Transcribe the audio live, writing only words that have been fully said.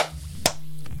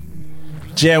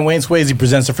Jan Wayne Swayze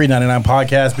presents the FREE99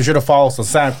 podcast. Be sure to follow us on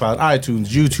SoundCloud, iTunes,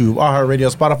 YouTube,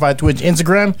 iHeartRadio, Spotify, Twitch,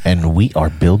 Instagram. And we are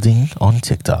building on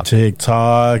TikTok. Search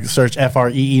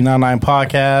FREE99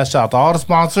 podcast. Shout out to all the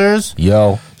sponsors.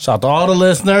 Yo. Shout out to all the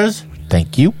listeners.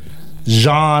 Thank you.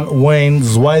 Jean Wayne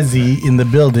Swayze in the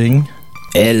building.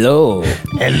 Hello,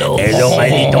 my little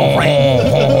friend.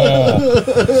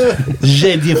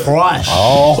 J'ai dit fresh.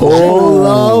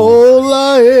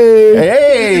 Hola,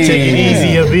 hey. Take it easy,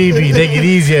 Habibi. Take it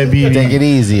easy, Habibi. Take it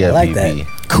easy, I like baby.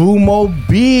 that. Kumo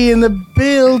B in the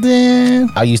building.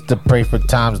 I used to pray for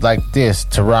times like this,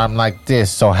 to rhyme like this,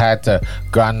 so had to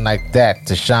grind like that,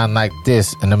 to shine like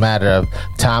this. In a matter of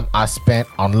time I spent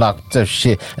on locked up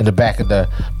shit in the back of the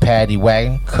paddy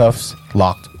wagon, cuffs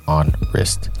locked on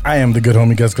wrist. I am the good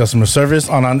homie guest customer service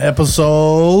on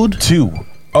episode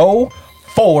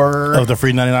 204 of the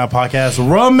FREE99 podcast.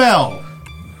 Ramel,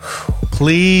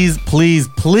 please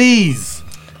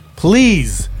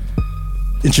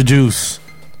introduce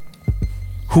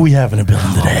who we have in the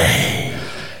building today.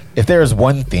 If there is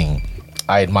one thing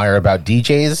I admire about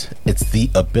DJs, it's the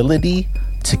ability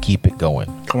to keep it going.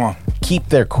 Come on. Keep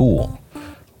their cool.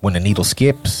 When the needle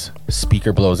skips,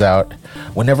 speaker blows out,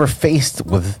 whenever faced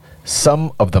with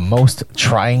some of the most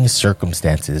trying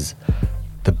circumstances,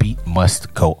 the beat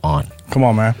must go on. Come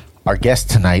on, man. Our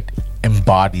guest tonight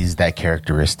embodies that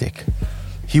characteristic.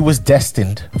 He was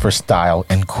destined for style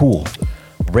and cool.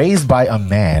 Raised by a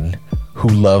man who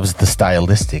loves the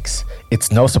stylistics,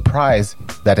 it's no surprise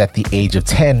that at the age of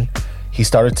 10, he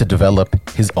started to develop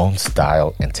his own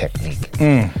style and technique.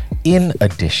 In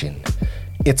addition,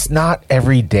 it's not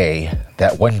every day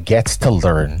that one gets to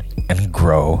learn and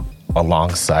grow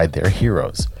alongside their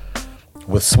heroes.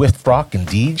 With Swift Rock and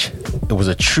DeeJay, it was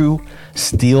a true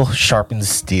steel sharpens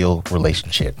steel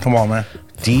relationship. Come on, man.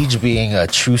 DeeJay being a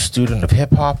true student of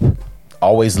hip-hop,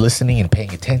 always listening and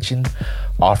paying attention,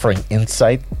 offering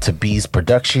insight to B's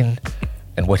production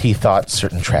and what he thought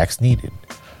certain tracks needed.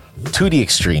 To the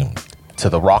extreme, to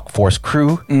the Rock Force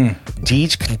crew,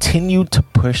 DeeJay continued to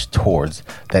push towards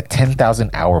that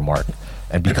 10,000 hour mark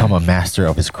and become a master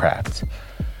of his craft.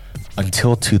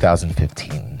 Until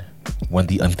 2015, when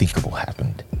the unthinkable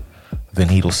happened. The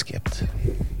needle skipped.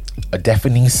 A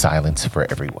deafening silence for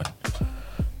everyone.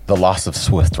 The loss of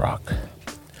Swift Rock.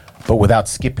 But without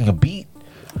skipping a beat,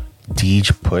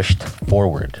 DeeJay pushed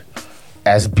forward,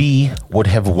 as B would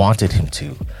have wanted him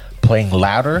to, playing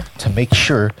louder to make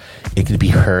sure it could be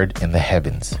heard in the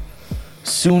heavens.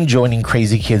 Soon joining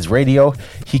Crazy Kids Radio,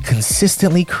 he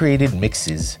consistently created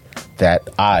mixes that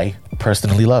I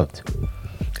personally loved.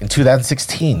 In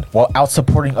 2016, while out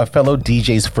supporting a fellow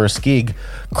DJ's first gig,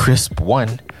 Crisp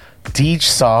One, DeeJay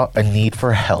saw a need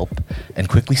for help and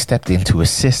quickly stepped in to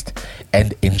assist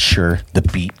and ensure the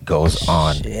beat goes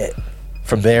on. Shit.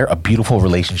 From there, a beautiful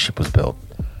relationship was built,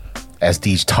 as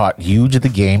DeeJay taught Huge the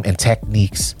game and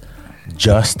techniques,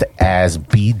 just as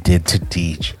B did to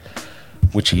DeeJay,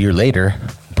 which a year later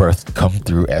birthed Come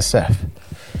Through SF.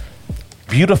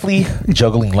 Beautifully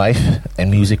juggling life and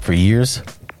music for years,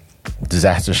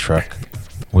 disaster struck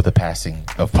with the passing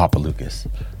of Papa Lucas.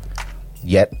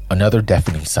 Yet another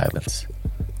deafening silence.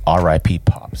 R.I.P.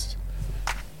 Pops.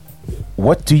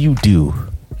 What do you do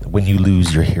when you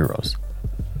lose your heroes?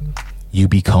 You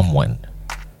become one.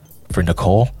 For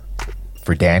Nicole,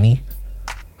 for Danny,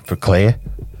 for Clay,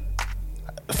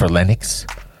 for Lennox,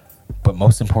 but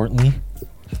most importantly,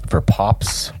 for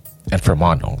Pops and for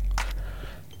Mono.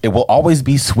 It will always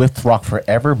be Swift Rock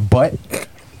forever, but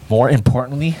more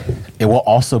importantly, it will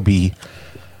also be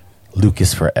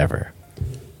Lucas forever.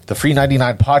 The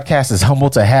FREE99 podcast is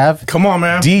humbled to have Come on,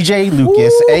 man. DJ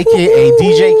Lucas, a.k.a.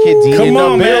 DJ KIDDEE, Come in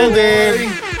on, the man. building.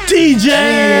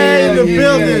 DeeJay in the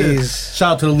building. Jeez.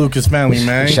 Shout out to the Lucas family,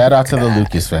 man. Shout out to the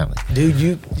Lucas family.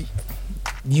 Dude,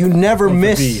 you never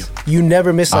miss. You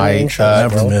never miss on the intro.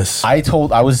 Never miss. I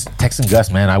was texting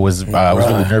Gus, man. I was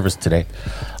really nervous today.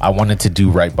 I wanted to do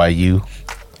right by you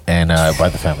and by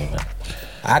the family, man.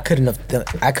 I couldn't have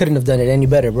done it any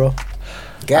better, bro.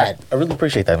 God, I really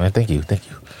appreciate that, man. Thank you.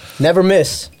 never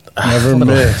miss. Never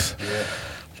miss.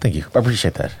 Thank you. I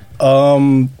appreciate that.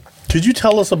 Could you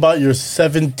tell us about your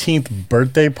 17th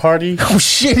birthday party? Oh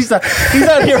shit, he's out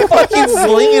here fucking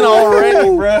slinging already,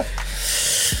 bro.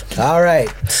 All right,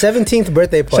 17th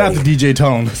birthday Shout out party. to DJ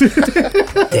Tone.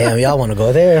 Damn, y'all want to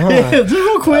go there, huh? Yeah, just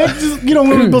real quick. Just, we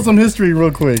want to build some history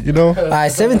real quick, you know? All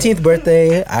right, 17th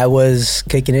birthday, I was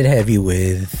kicking it heavy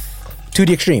with To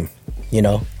The Extreme, you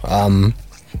know.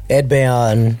 Ed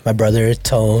Bayon, my brother,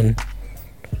 Tone,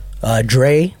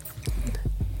 Dre.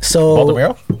 So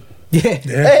Baltimore? Yeah.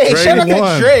 Hey, Dre shout out to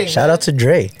won. Dre. Shout out to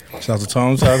Dre. Shout out to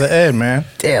Tone. Shout out to Ed, man.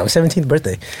 Damn, 17th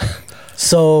birthday.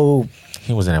 So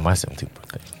He wasn't at my 17th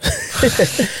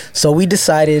birthday. So we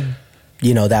decided,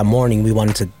 that morning we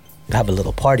wanted to have a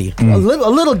little party, a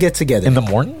little get together In the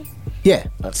morning? Yeah,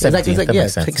 it's like 17th, that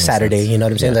makes sense, like makes Saturday. sense. You know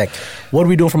what I'm saying? Yeah. Like, what are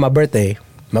we doing for my birthday?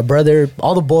 My brother,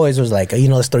 all the boys was like,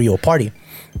 let's throw you a party.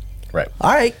 Right.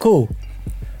 All right, cool.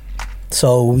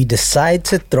 So we decide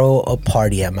to throw a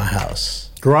party at my house.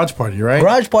 Garage party, right?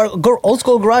 Garage party, old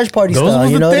school garage party Those style.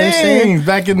 were You know the what I'm saying? things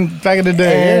back in the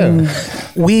day. And Yeah.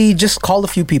 we just called a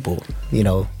few people.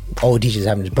 DJ's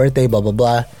having his birthday, blah blah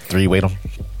blah, 3, wait 'em.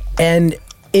 and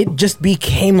it just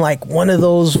became like one of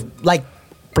those like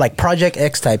Project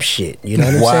X type shit. You know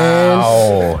what I'm saying?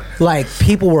 Wow. Like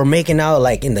people were making out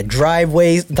like in the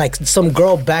driveways. Like some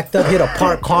girl backed up, hit a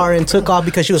parked car, and took off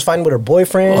because she was fighting with her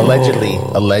boyfriend. Allegedly.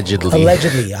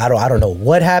 Allegedly, I don't know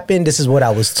what happened. This is what I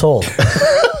was told.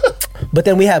 But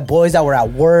then we had boys that were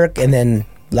at work, and then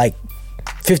like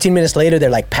 15 minutes later, they're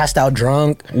like passed out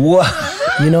drunk. What?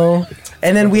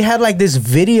 And then we had like this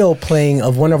video playing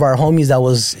of one of our homies that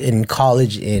was in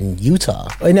college in Utah.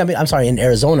 In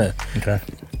Arizona. Okay.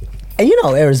 And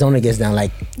Arizona gets down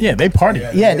like. Yeah, they party.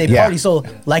 Yeah, they Yeah. party. So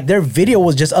like their video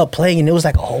was just up playing, and it was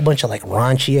like a whole bunch of like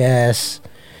raunchy ass,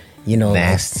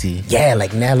 Nasty. Yeah,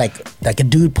 like now, like a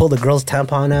dude pulled a girl's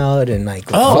tampon out and like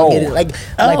Oh. like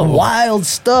wild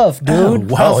stuff, dude.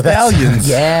 Wild stallions.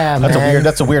 Yeah, man.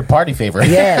 That's a weird party favor.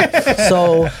 Yeah.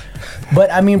 So,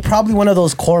 but I mean, probably one of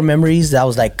those core memories that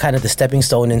was like kind of the stepping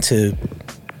stone into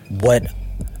what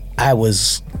I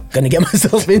was gonna get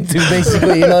myself into,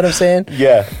 basically. You know what I'm saying?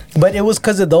 Yeah. But it was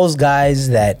because of those guys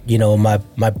that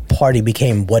my party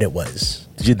became what it was.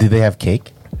 Did they have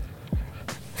cake?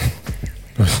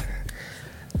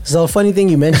 So funny thing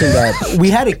you mentioned that we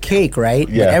had a cake, right?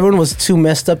 Yeah. But everyone was too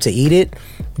messed up to eat it.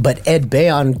 But Ed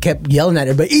Bayon kept yelling at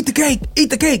everybody, "Eat the cake! Eat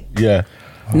the cake!" Yeah.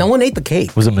 No one ate the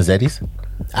cake. Was it Mazzetti's?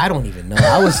 I don't even know.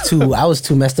 I was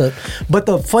too messed up. But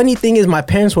the funny thing is, my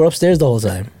parents were upstairs the whole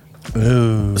time.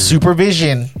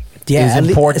 Supervision is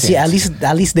important. At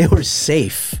least they were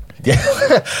safe. Yeah.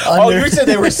 Oh, you said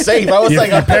they were safe. I was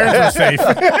like, Your parents were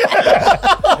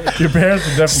safe. Your parents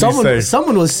were definitely safe.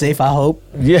 Someone was safe, I hope.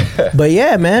 yeah. But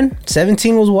yeah, man,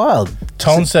 17 was wild.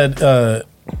 Tone said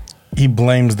he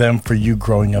blames them for you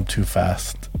growing up too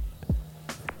fast.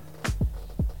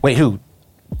 Wait, who?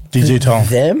 DJ Tone.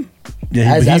 Them?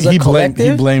 Yeah, As a he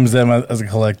collective? blames them as a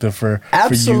collective for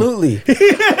Absolutely.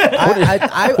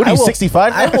 I What are you, will-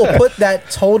 65? I will put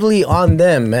that totally on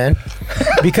them, man.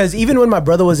 Because even when my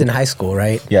brother was in high school,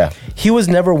 right? Yeah. He was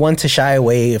never one to shy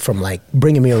away from like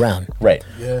bringing me around. Right.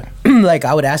 Like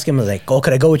I would ask him, like, "Oh,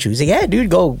 could I go with you?" He's like, "Yeah, dude,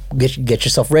 go get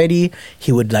yourself ready."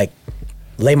 He would like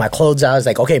lay my clothes out. I was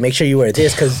like, "Okay, make sure you wear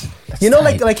this," because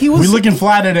tight. like he was We looking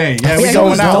fly today. Yeah, Yeah, we he going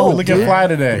was out. dope, We looking dude. fly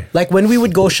today. like when we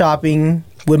would go shopping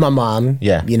with my mom.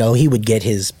 Yeah. he would get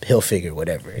his hill figure,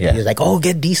 whatever. Yeah. He was like, "Oh,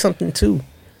 get D something too."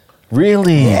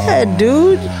 Really? Yeah,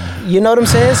 dude. You know what I'm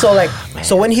saying? So like,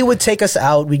 so when he would take us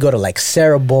out, we go to like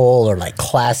Sarah Bowl or like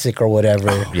Classic or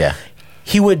whatever. Yeah.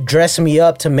 He would dress me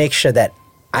up to make sure that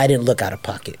I didn't look out of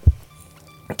pocket.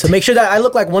 To make sure that I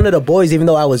looked like one of the boys, even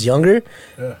though I was younger.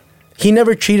 Yeah. He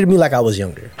never treated me like I was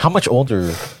younger. How much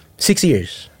older? 6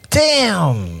 years.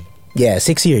 Damn. Yeah,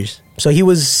 6 years. So he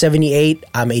was 78.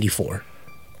 I'm 84.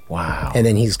 Wow. And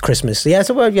then he's Christmas. Yeah,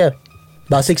 so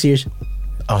about 6 years.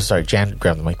 Oh, sorry. Jan,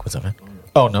 grab the mic. What's up, man?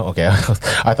 Oh, no. Okay.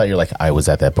 I thought you were like, I was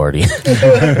at that party.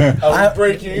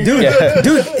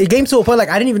 Dude, it came to a point like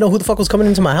I didn't even know who the fuck was coming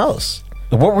into my house.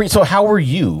 So how were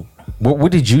you?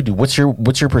 What did you do? What's your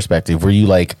perspective? Were you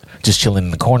like just chilling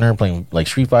in the corner playing like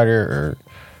Street Fighter or?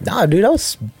 Nah, dude, I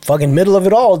was fucking middle of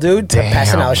it all, dude. Damn.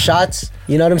 Passing out shots.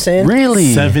 You know what I'm saying?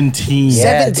 Really? 17.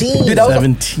 Yeah, 17? Dude, that was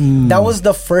 17. that was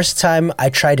the first time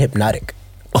I tried hypnotic.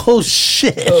 Oh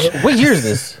shit. What year is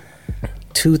this?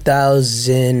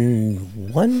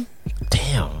 2001?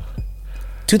 Damn.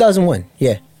 2001,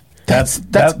 yeah. That's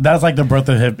like the birth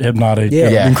of hypnotic. Yeah.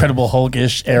 Yeah. Incredible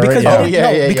Hulk-ish era. Because,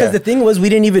 yeah. because the thing was, we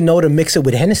didn't even know to mix it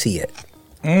with Hennessy yet.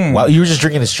 Wow, you were just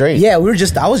drinking it straight. Yeah, I was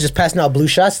just passing out blue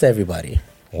shots to everybody.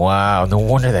 Wow. No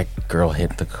wonder that girl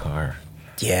hit the car.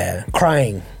 Yeah,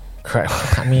 crying.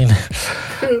 I mean,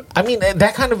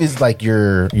 that kind of is like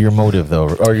your motive though,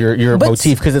 or your But-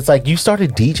 motif, because it's like you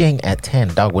started DJing at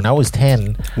 10. Dog, when I was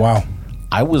 10, Wow.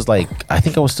 I was like, I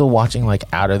think I was still watching like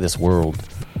Out of This World.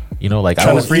 You know, like I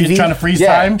Trying was to freeze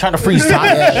yeah, time. trying to freeze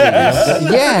time.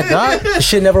 Yeah, dog. This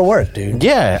shit never worked, dude.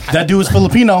 Yeah. That dude was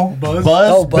Filipino. Buzz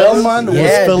Oh, Buzz. Belmont Yeah,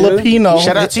 was dude. Filipino.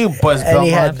 Shout out to you, Buzz And he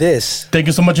had Belmont. this. Thank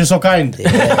you so much. You're so kind.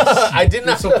 I did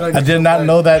not. I did not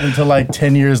know that until like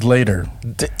 10 years later.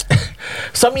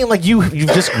 So I mean, like you've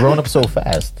just grown up so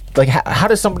fast. Like, how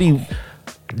does somebody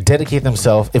dedicate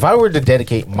themselves, if I were to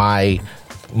dedicate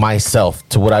myself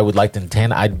to what I would like to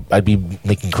 10, I'd be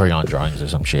making crayon drawings or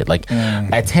some shit. Like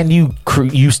at 10,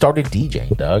 you started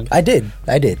DJing, dog. I did.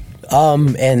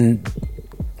 And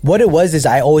what it was is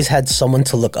I always had someone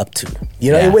to look up to.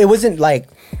 You know, it wasn't like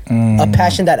a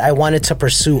passion that I wanted to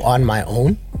pursue on my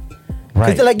own.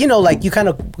 Right. Like, you know, like you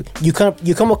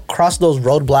come across those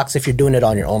roadblocks if you're doing it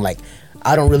on your own. Like,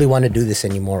 I don't really want to do this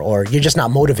anymore, or you're just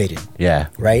not motivated. Yeah.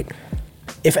 Right?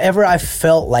 If ever I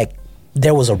felt like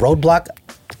there was a roadblock,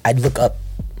 I'd look up.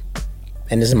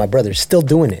 And this is my brother still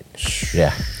doing it.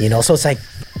 Yeah. You know, so it's like,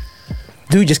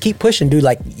 dude, just keep pushing, dude.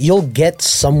 Like, you'll get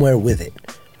somewhere with it.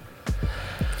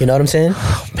 You know what I'm saying?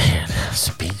 Oh man,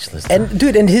 speechless. And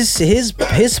dude, and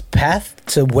his path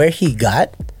to where he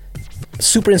got,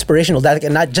 super inspirational. That,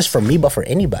 and not just for me, but for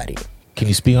anybody. Can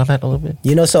you speak on that a little bit?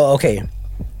 You know, so okay.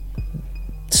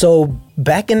 So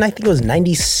back in, I think it was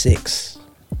 96,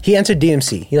 he entered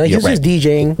DMC. You know, he was just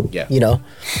DJing. Yeah. You know,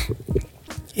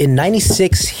 in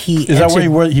 96 he Is that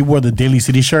where he wore the Daily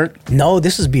City shirt? No,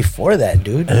 this was before that,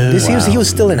 dude. He was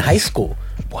still in high school.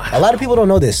 Wow. A lot of people don't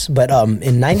know this, but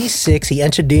in 96 he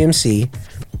entered DMC,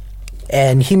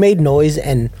 and he made noise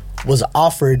and was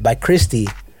offered by Christy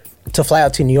to fly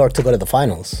out to New York to go to the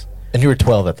finals. And you were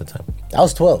 12 at the time. I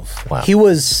was 12. Wow. He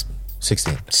was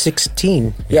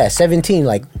 16. Yeah, 17,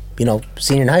 like, you know,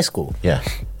 senior in high school. Yeah.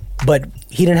 But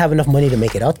he didn't have enough money to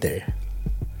make it out there.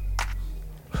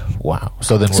 Wow.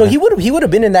 So then he would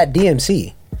have been in that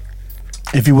DMC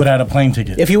if he would have had a plane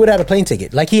ticket. If he would have had a plane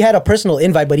ticket. Like, he had a personal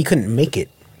invite, but he couldn't make it.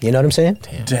 You know what I'm saying?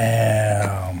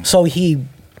 Damn. So he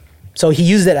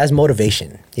used it as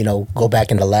motivation. You know, go back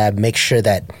in the lab, make sure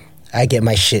that I get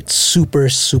my shit super,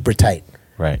 super tight.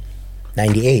 Right.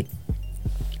 98.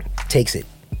 Takes it.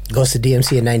 Goes to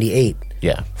DMC in 98.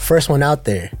 Yeah. First one out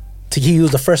there. He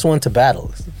was the first one to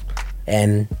battle.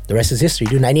 And the rest is history,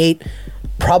 dude. 98,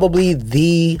 probably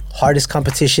the hardest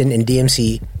competition in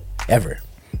DMC ever.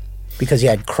 Because you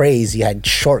had Craze, you had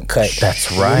Shortcut.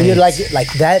 That's right. You like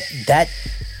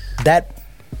that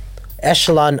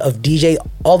echelon of DJ,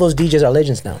 all those DJs are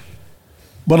legends now.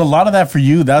 But a lot of that for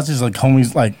you, that's just like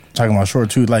homies, like talking about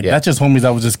short too. Like that's just homies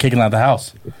that was just kicking out the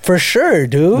house. For sure,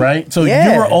 dude. Right? So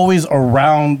you were always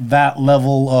around that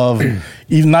level of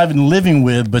even not even living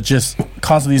with, but just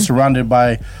constantly surrounded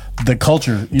by the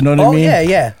culture. You know what I mean? Oh,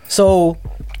 yeah. So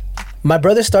my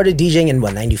brother started DJing in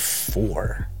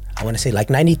 94. I want to say like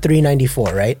 93,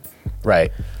 94, right?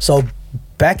 Right. So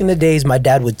back in the days, my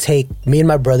dad would take me and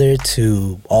my brother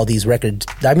to all these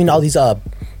all these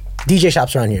DJ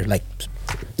shops around here, like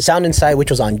Sound Inside,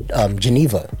 which was on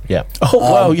Geneva. Yeah. Oh,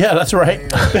 wow. Yeah, that's right.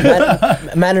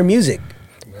 Manor Music.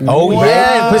 Oh,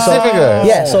 yeah, in Pacifica.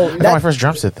 Yeah, so I got my first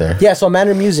drum set there. Yeah, so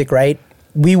Manor Music, right?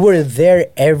 We were there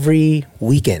every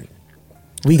weekend.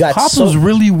 We got Pops was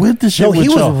really with the shit. No, he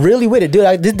was really with it,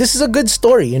 dude. This is a good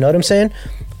story. You know what I'm saying?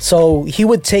 So he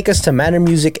would take us to Manor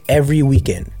Music every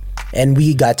weekend, and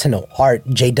we got to know Art,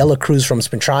 Jay Dela Cruz from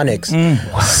Spintronics,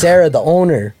 Sarah, the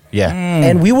owner. Yeah.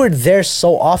 And we were there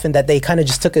so often that they kind of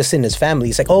just took us in as family.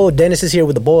 It's like, oh, Dennis is here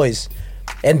with the boys,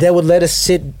 and they would let us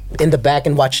sit in the back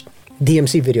and watch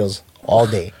DMC videos all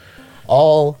day.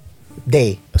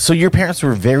 So your parents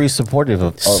were very supportive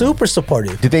of super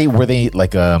supportive. Were they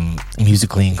like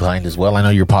musically inclined as well? I know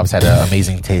your pops had an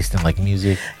amazing taste in like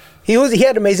music. He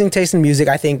had amazing taste in music.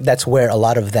 I think that's where a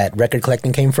lot of that record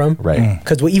collecting came from. Right.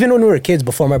 Because even when we were kids,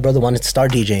 before my brother wanted to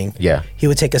start DJing, he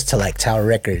would take us to like Tower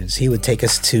Records. He would take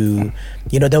us to,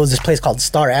 there was this place called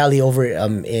Star Alley over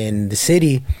in the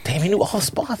city. Damn, he knew all the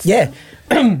spots. Yeah.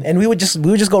 And we would just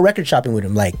go record shopping with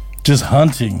him, like just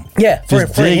hunting. Yeah, for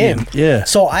digging. him. Yeah.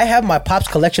 So I have my pop's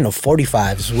collection of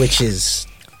 45s, which is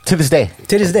to this day.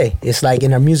 It's like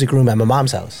in our music room at my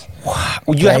mom's house. Wow.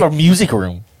 Well, you have a music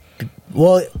room.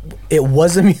 Well, it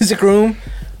was a music room.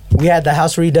 We had the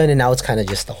house redone, and now it's kind of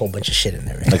just a whole bunch of shit in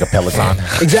there. Right? Like a Peloton.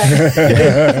 Exactly.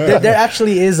 there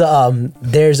actually is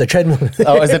there's a treadmill.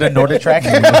 Oh, is it a Nordic track?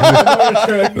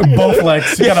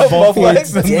 Bowflex. You got a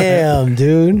Bowflex. Damn,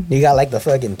 dude. You got like the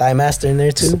fucking Thigh Master in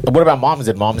there too. What about moms?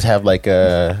 Did moms have like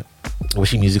was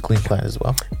she musically inclined as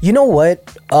well? You know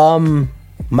what?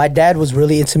 My dad was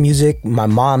really into music. My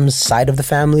mom's side of the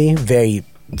family, very,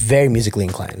 very musically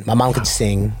inclined. My mom could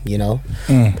sing,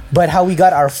 But how we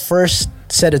got our first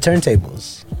set of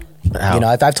turntables. How?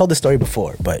 I've told this story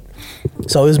before, but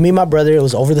so it was me and my brother. It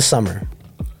was over the summer.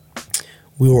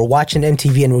 We were watching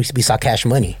MTV and we saw Cash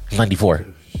Money. 94.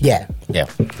 Yeah.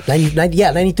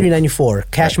 93, 94.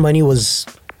 Cash Money was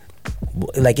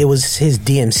like, it was his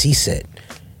DMC set.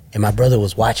 And my brother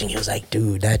was watching. He was like,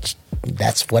 dude, that's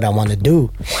what I want to do.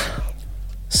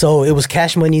 So it was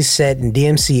Cash Money's set in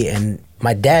DMC, and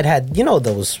my dad had, you know,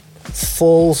 those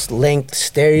full length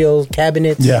stereo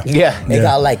cabinets. Yeah. Yeah. They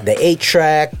got like the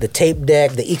 8-track, the tape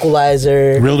deck, the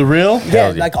equalizer. Reel to reel? Yeah,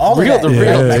 Hell yeah. like all Reel of that. to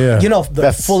reel. Like, Yeah. you know,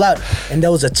 the full out. And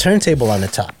there was a turntable on the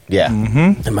top. Yeah.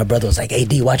 And my brother was like, "Hey,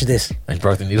 D, watch this." And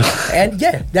broke the needle. And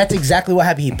yeah, that's exactly what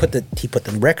happened. He put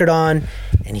the record on,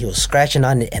 and he was scratching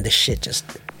on it, and the shit just.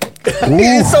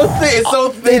 It's so thin. It's so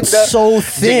thin. It's so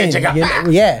thin. Jigga, jigga. You know?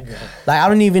 Yeah, like I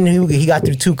don't even. He got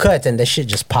through 2 cuts, and the shit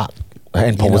just popped.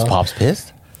 And You was know? Pops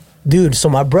pissed? Dude, so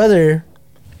my brother,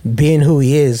 being who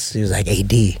he is, he was like, "Hey,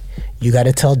 D, you got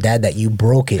to tell Dad that you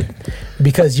broke it,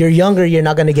 because you're younger. You're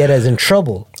not gonna get us in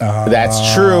trouble.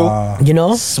 That's true. You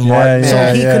know." Smart. Yeah, So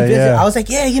yeah. he convinced. yeah. I was like,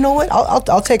 "Yeah, you know what?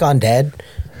 I'll take on Dad."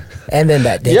 And then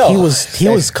Yo. he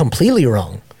was completely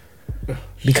wrong,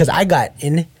 because I got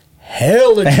in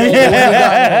hell of trouble. You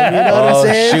know what I'm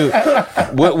saying?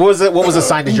 Shoot. What was it? What was the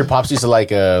sign that your pops used to like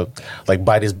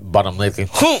bite his bottom lip?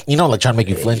 You know, like trying to make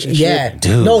you flinch and Yeah, shit?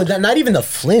 Dude. No, not even the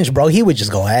flinch, bro. He would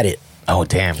just go at it. Oh,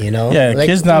 damn. You know? Yeah,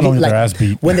 kids now don't get their ass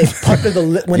beat. When they pucker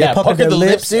they pucker their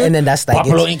lips, dude. and then that's like Pop a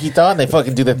little it's- inky thought, and they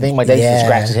fucking do the thing. My dad used to Yeah.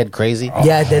 scratch his head crazy.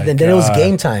 yeah. Then it was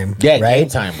game time. Yeah, right? game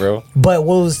time, bro. But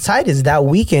what was tight is that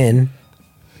weekend,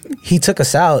 he took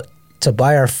us out to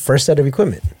buy our first set of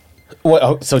equipment. What,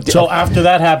 oh, so after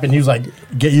that happened, he was like,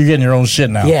 you're getting your own shit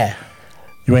now. Yeah,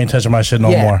 You ain't touching my shit no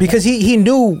yeah, more. because he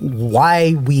knew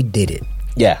why we did it.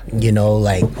 yeah. You know,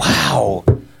 like Wow.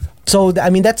 so. I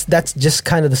mean, that's just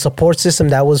kind of the support system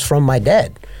that was from my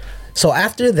dad. So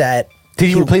after that, Did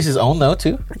he replace his own though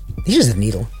too? he just a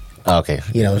needle. Oh, okay.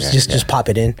 You know, Yeah, just pop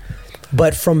it in.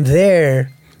 But from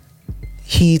there,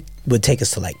 he would take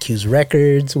us to like Q's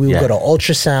Records. We would Yeah. go to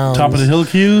Ultrasound. Top of the Hill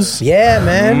cues. Yeah,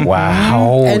 man.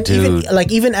 Wow, And dude.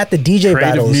 even at the DJ Creative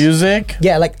battles. music.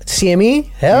 Yeah, like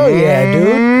CME. Hell yeah,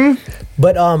 dude.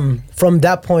 But from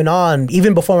that point on,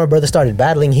 even before my brother started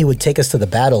battling, he would take us to the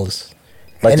battles.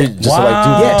 Like, And- to, just to like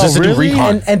do, Wow, just to really? do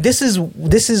recon. And this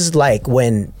is like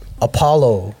when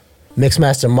Apollo,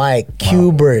 Mixmaster Mike,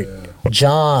 Qbert,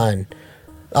 John,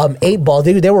 8 Ball,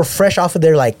 they were fresh off of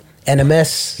their like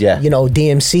NMS, Yeah. you know,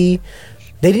 DMC.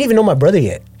 They didn't even know my brother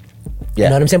yet. Yeah. You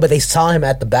know what I'm saying? But they saw him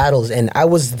at the battles, and I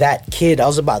was that kid. I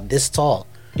was about this tall.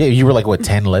 Yeah, you were like what,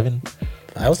 10, 11?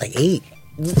 I was like 8.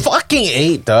 Fucking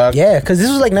 8, dog. Yeah, because this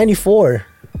was like 94.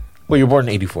 Well, you were born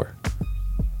in 84.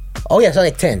 Oh yeah, so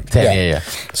like 10. 10, yeah.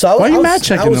 So I was, Why you I was- mad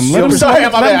checking I was them? Let super him- Sorry,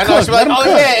 I'm let bad. him I know cook, she was like, let him oh, cook.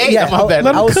 yeah, 8. Yeah, I'm bad.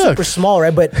 Let him I was cook. super small,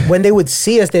 right? But when they would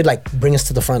see us, they'd like bring us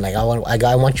to the front, like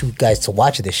I want you guys to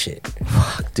watch this shit.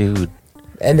 Dude.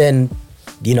 And then,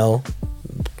 you know,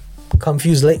 come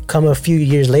a few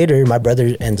years later, my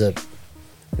brother ends up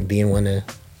being one of,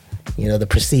 you know, the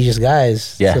prestigious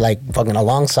guys. Yeah. To like fucking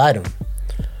alongside him.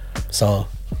 So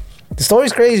the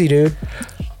story's crazy, dude.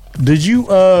 Did you,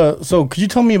 so could you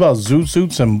tell me about zoot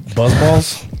suits and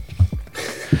buzzballs?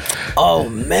 Oh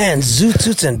man, zoot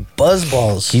suits and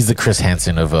buzzballs. He's the Chris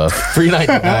Hansen of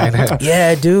FREE99.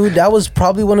 Yeah, dude, that was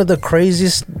probably one of the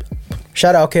craziest.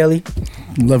 Shout out Kelly.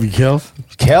 Love you, Kel.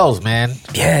 Kells, man.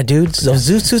 Yeah, dude. So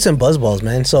zoot suits and buzzballs,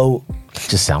 man. So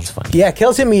Just sounds funny. yeah,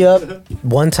 Kel's hit me up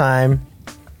one time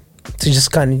to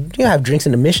just kind of have drinks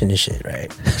in the Mission and shit,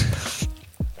 right?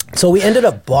 So we ended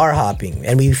up bar hopping,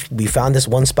 and we found this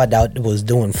one spot that was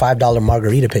doing $5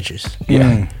 margarita pitchers.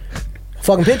 Yeah.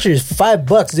 Fucking pitchers,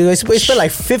 $5, dude. We spent like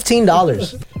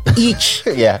 $15 each.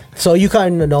 Yeah. So you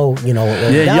kind of know, you know.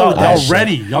 Yeah, down y'all with that shit.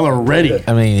 ready. Y'all are ready.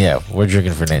 I mean, yeah, we're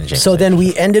drinking for James. So then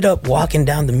we ended up walking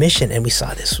down the Mission, and we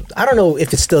saw this. I don't know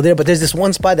if it's still there, but there's this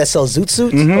one spot that sells zoot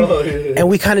suits, and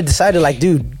we kind of decided, like,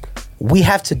 dude, we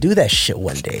have to do that shit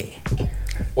one day.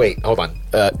 Wait, hold on.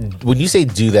 When you say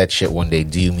do that shit one day,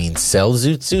 do you mean sell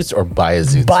zoot suits or buy a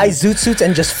zoot Buy suit? zoot suits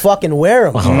and just fucking wear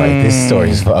them. All right, this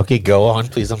story is okay. Go on,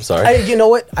 please. I'm sorry. You know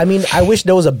what? I mean, I wish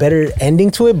there was a better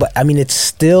ending to it, but I mean, it's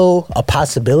still a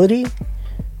possibility.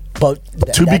 But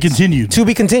To be continued. To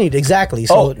be continued, exactly.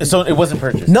 So, so it wasn't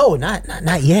purchased. no,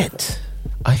 not yet.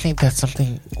 I think that's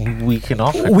something we can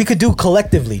offer. We could do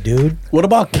collectively, dude. What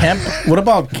about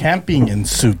camping in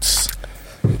suits?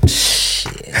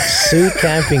 Suit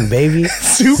camping, baby.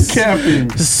 Suit camping.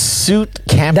 Suit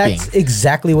camping. That's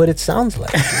exactly what it sounds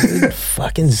like. Dude.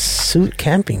 Fucking suit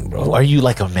camping, bro. Are you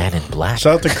like a man in black?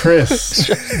 Shout out to Chris.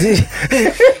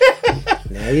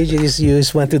 Now you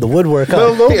just went through the woodwork, huh? A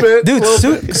little bit.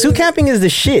 Dude, suit camping is the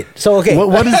shit. So okay,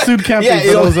 What is suit camping Yeah, for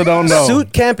those that don't know?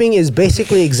 suit camping is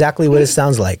basically exactly what it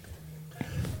sounds like.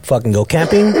 Fucking go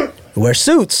camping, wear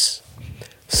suits.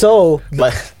 So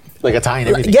like a tie and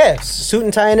everything. yeah, suit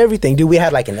and tie and everything. Dude, we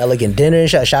had like an elegant dinner.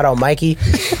 Shout out Mikey.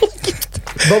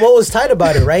 But what was tight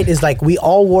about it, right, is like we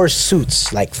all wore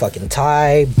suits, like fucking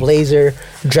tie, blazer,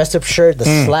 dress up shirt, the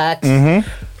slacks.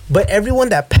 But everyone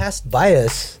that passed by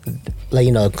us, like,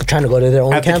 you know, trying to go to their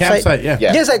own At the campsite, yeah.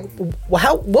 Yeah, it's like,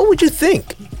 what would you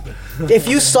think if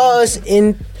you saw us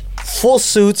in full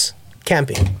suits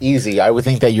camping? Easy. I would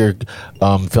think that you're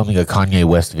filming a Kanye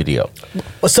West video.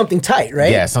 Or something tight,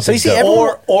 right? Yeah, something So you see dope.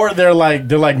 everyone... Or they're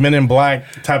like Men in Black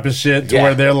type of shit, to Yeah.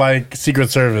 where they're like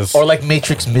Secret Service Or like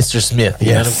Matrix Mr. Smith.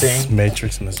 You know what I'm saying?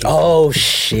 Matrix, Mr. Oh,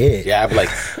 shit. Yeah, I'd be like...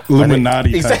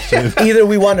 Illuminati type Exactly. shit. Either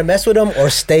we want to mess with them or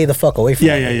stay the fuck away from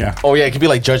them. Yeah. Oh, yeah, it could be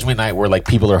like Judgment Night where like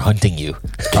people are hunting you.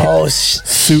 Oh,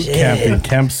 Suit shit. camping,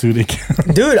 camp suiting.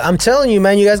 Dude, I'm telling you,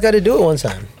 man, you guys got to do it one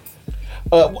time.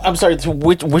 I'm sorry, so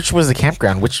which was the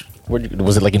campground? Was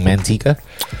it like in Manteca?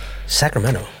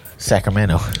 Sacramento.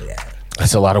 Sacramento. Yeah.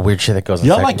 That's a lot of weird shit that goes on.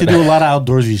 Y'all like to do a lot of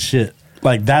outdoorsy shit.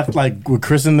 Like that, like with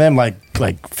Chris and them,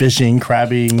 like fishing,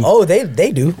 crabbing. Oh, they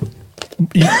do.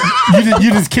 You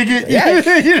just kick it? Yeah.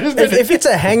 You just- If it's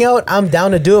a hangout, I'm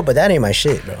down to do it, but that ain't my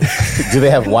shit, bro. Do they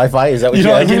have Wi-Fi? Is that what you you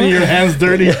don't like have? getting your hands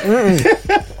dirty.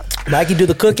 Mikey do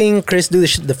the cooking, Chris do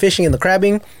the fishing and the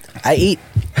crabbing. I eat,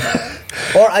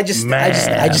 or I just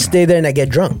stay there and I get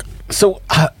drunk. So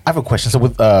I have a question. So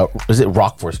with is it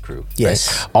Rock Force crew?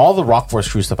 Yes. Right? All the Rock Force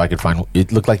crew stuff I could find,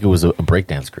 it looked like it was a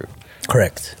breakdance crew.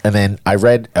 Correct. And then I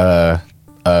read a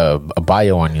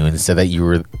bio on you and it said that you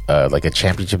were like a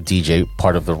championship DJ,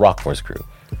 part of the Rock Force crew.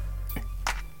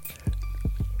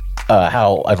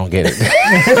 How? I don't get it.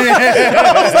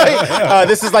 I was like,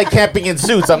 this is like camping in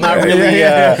suits. I'm not really.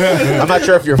 I'm not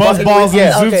sure if you're Buzz fucking balls with, and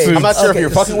yeah. zoot Okay. suits. I'm not sure if you're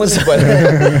fucking with me,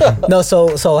 but No,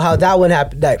 so how that one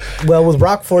happened? With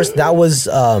Rock Force, that was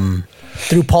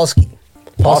through Polsky.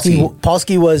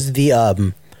 Polsky was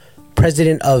the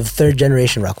president of third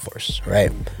generation Rock Force,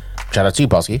 right? shout out to you,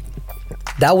 Polsky.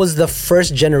 That was the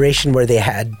first generation where they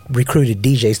had recruited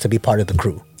DJs to be part of the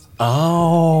crew.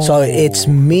 Oh, So it's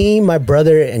me, my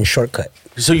brother, and Shortcut.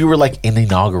 so you were like an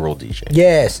inaugural DJ.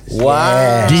 Yes. Wow.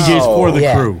 Yeah. DJs for the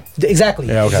Yeah. crew. Exactly.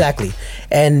 Yeah, okay. Exactly.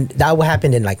 And that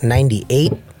happened in like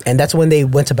 '98, and that's when they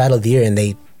went to Battle of the Year and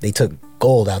they took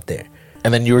gold out there.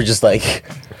 And then you were just like,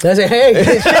 And I said, "Hey,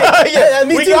 shit. Yeah,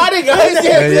 me we too. got it, guys.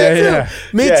 Yeah.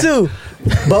 Me Yeah. too."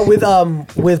 But with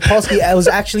Polsky, it was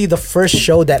actually the first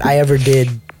show that I ever did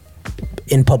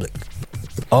in public.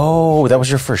 Oh, that was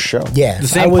your first show. Yeah, The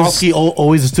same Polsky,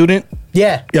 always a student?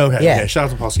 Yeah. Yeah, okay. Yeah. Okay. Shout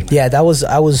out to Polsky. Yeah, I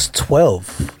was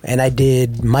 12, and I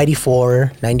did Mighty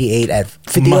 4 '98 at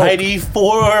 50 Mighty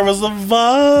 4 was the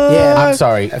vibe. Yeah. I'm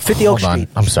sorry. 50 Oak Hold on. Street.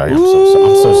 I'm sorry. I'm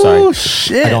so sorry. Ooh,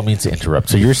 shit. I don't mean to interrupt.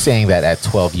 So you're saying that at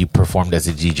 12 you performed as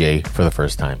a DJ for the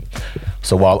first time.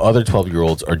 So while other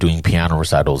 12-year-olds are doing piano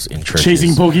recitals in churches,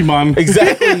 Chasing Pokemon.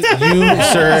 exactly, you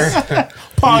sir,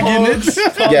 Pogging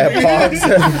it. yeah,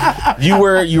 Pogs.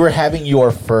 you were having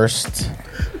your first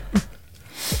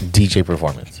DJ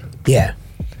performance. Yeah.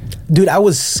 Dude, I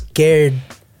was scared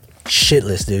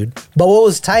shitless, dude. But what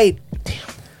was tight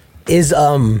is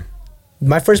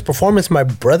my first performance, my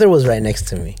brother was right next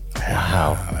to me.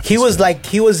 Wow. He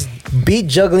was beat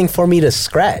juggling for me to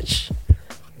scratch.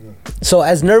 So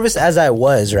as nervous as I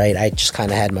was, right, I just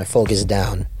kind of had my focus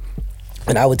down.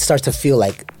 And I would start to feel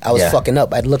like I was Yeah. fucking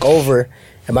up. I'd look over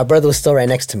and my brother was still right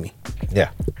next to me. Yeah.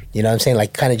 You know what I'm saying?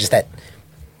 Like kind of just that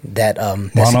Mono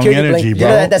security energy, blanket. bro.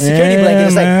 You know, that security Yeah, blanket.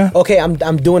 It's man. like, okay,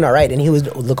 I'm doing all right. And he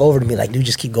would look over to me like, dude,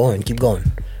 just keep going, keep going.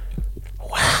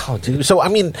 Wow, dude. So I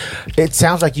mean, it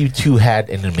sounds like you two had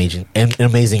an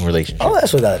amazing relationship. Oh,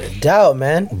 that's without a doubt,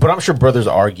 man. But I'm sure brothers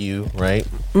argue, right?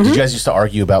 Did you guys used to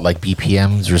argue about like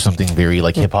BPMs or something very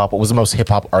like hip hop? What was the most hip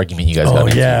hop argument you guys got Oh,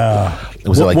 into? yeah.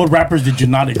 Was it like- what rappers did you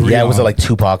not agree Yeah, on? was it like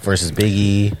Tupac versus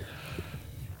Biggie?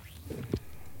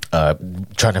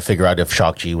 Trying to figure out if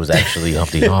Shock G was actually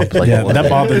Humpty Hump. Like, Yeah, what was that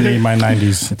bothered me in my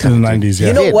 90s. To the 90s, yeah.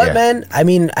 You know did, what, yeah. man? I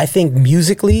mean, I think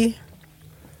musically,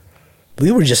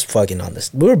 we were just fucking on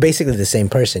this. We were basically the same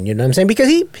person. You know what I'm saying? Because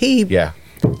he Yeah.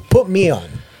 put me on.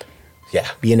 Yeah.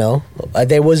 You know,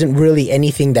 there wasn't really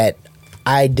anything that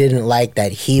I didn't like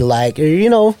that he liked. Or, you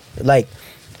know, like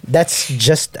that's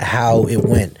just how it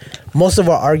went. Most of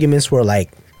our arguments were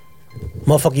like,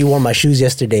 "Motherfucker, you wore my shoes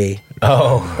yesterday."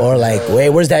 Oh. Or like, "Wait,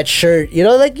 where's that shirt?" You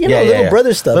know, like little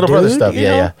brother stuff. Little brother dude, stuff. you Yeah,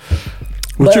 know? yeah.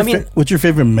 What's, But, your I mean- what's your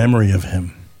favorite memory of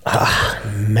him?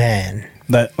 Man.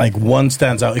 That like one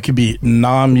stands out. It could be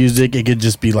non-music. It could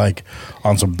just be like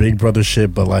on some Big Brother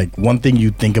shit. But like one thing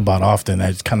you think about often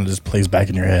that kind of just plays back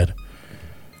in your head.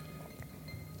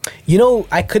 You know,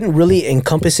 I couldn't really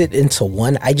encompass it into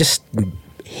one. I just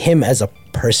him as a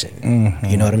person.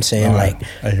 You know what I'm saying? All Like, right.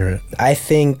 I hear it. I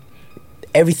think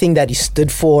everything that he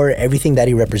stood for, everything that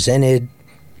he represented,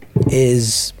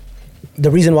 is the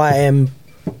reason why I am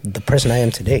the person I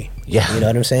am today. Yeah. You know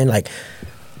what I'm saying? Like,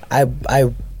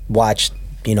 I watched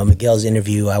Miguel's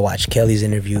interview. I watched Kelly's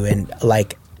interview, and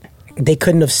like they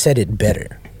couldn't have said it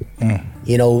better.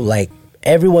 Like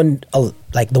everyone,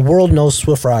 like the world knows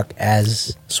Swift Rock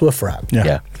as Swift Rock.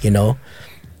 Yeah.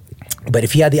 But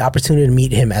if you had the opportunity to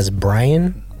meet him as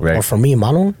Brian, or for me,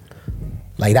 Manu,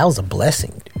 like that was a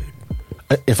blessing,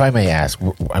 dude. If I may ask,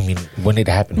 I mean, when it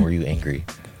happened, were you angry?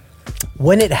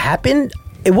 When it happened,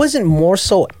 it wasn't more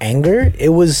so anger, it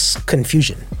was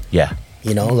confusion. Yeah.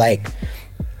 Like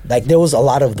there was a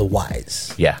lot of the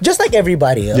whys. Yeah. Just like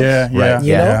everybody else.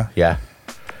 Yeah.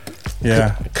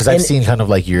 Yeah. Because I've seen kind of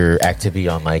like your activity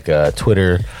on like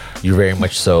Twitter. You're very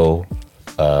much so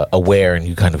aware, and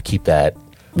you kind of keep that.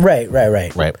 Right.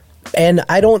 Right. And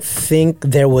I don't think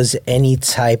there was any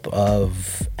type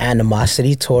of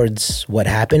animosity towards what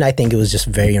happened. I think it was just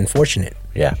very unfortunate.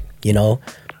 Yeah.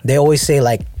 They always say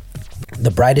like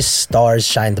the brightest stars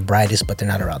shine the brightest, but they're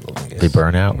not around the longest. They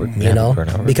burn out. Burn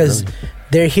out because really.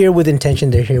 They're here with intention.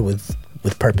 They're here with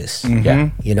purpose. Yeah.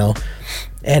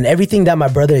 And everything that my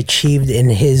brother achieved in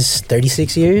his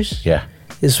 36 years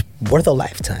is worth a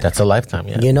lifetime. That's a lifetime,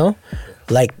 yeah.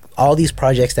 Like all these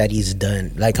projects that he's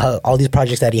done, like all these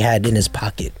projects that he had in his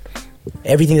pocket,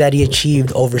 everything that he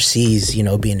achieved overseas,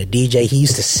 being a DJ, he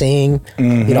used to sing,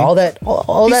 all that,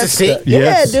 all He that used to sing? stuff.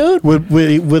 Yeah, dude. With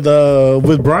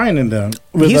Brian and them.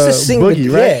 With, He used to sing Boogie,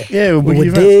 with, right? Yeah, with Boogie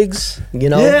with Evans. Diggs,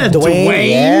 Dwayne.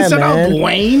 Yeah, Shout out man.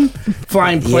 Dwayne.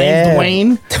 Flying Planes,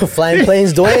 Dwayne. Flying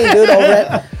Planes, Dwayne, dude.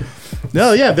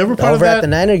 No, yeah, they were part of over that. at the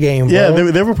Niner game, bro. Yeah,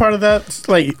 they were part of that.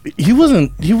 Like he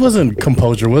wasn't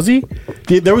Composure, was he?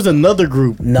 There was another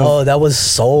group. No, that was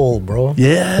Soul, bro.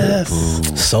 Yes,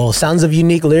 Soul. Sounds of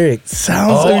unique lyrics.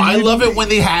 Sounds. Oh, I love it when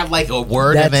they have like a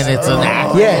word and then it's an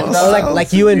acronym. Yeah, or like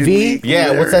UNV.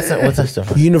 Yeah, what's that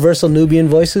stuff? Universal Nubian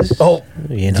Voices. Oh, what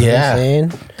I'm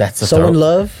saying? That's the So in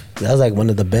Love. That was like one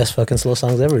of the best fucking slow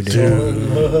songs ever, dude.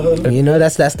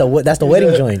 That's the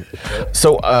wedding joint.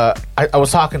 So I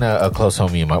was talking to a close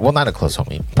homie of mine. Well, not a close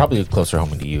homie, probably a closer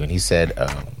homie to you, and he said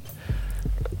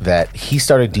that he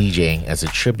started DJing as a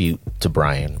tribute to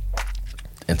Brian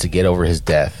and to get over his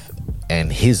death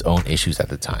and his own issues at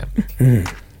the time.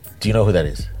 Do you know who that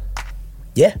is?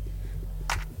 Yeah,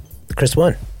 Chris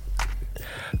One.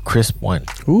 Chris One.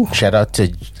 Ooh. Shout out to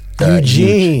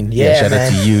Eugene. Huge. Yeah, shout man.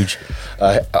 out to Huge.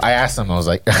 I asked him, I was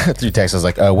like, through text, I was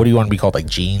like, what do you want to be called? Like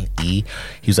Gene E?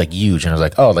 He was like, Huge. And I was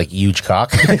like, oh, like huge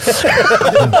cock.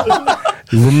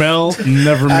 Ramel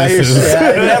never misses.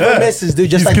 Never misses,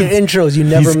 dude. Just like your intros, you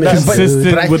never miss.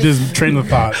 Consistent with his train of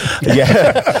thought.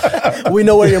 Yeah. We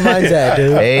know where your mind's at,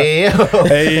 dude. Hey.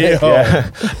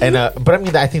 Yeah. And but I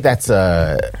mean, I think that's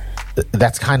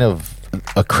kind of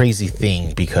a crazy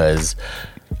thing because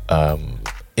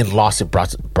in loss it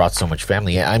brought so much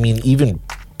family. I mean, even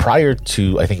prior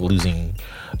to I think losing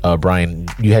Brian,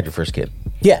 you had your first kid.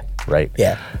 Yeah. Right.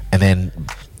 Yeah. And then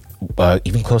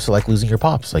even close to like losing your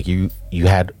pops, like you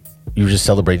were just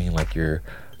celebrating like your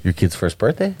kid's first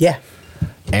birthday. Yeah.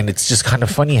 And it's just kind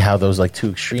of funny how those like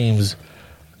two extremes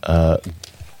are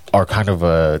kind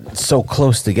of so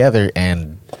close together.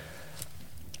 And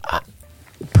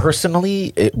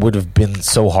personally, it would have been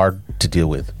so hard to deal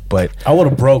with. But I would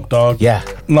have broke, dog. Yeah.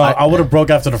 No, I would have broke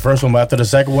after the first one, but after the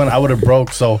second one, I would have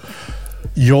broke. So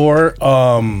your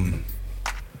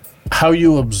how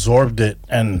you absorbed it,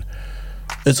 and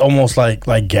it's almost like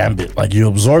Gambit. Like you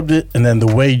absorbed it, and then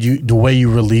the way you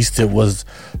released it was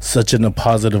such in a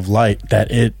positive light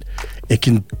that it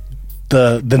can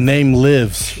the name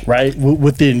lives right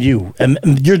within you, and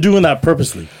you're doing that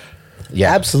purposely.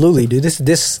 yeah, Absolutely, dude.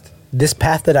 This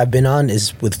path that I've been on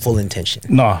is with full intention.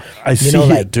 No, I see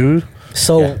it, dude.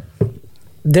 So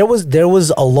there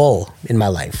was a lull in my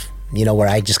life, where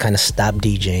I just kind of stopped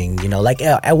DJing. Like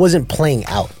I wasn't playing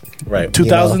out. right.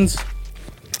 2000s.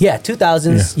 Yeah,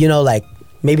 2000s. Yeah. Like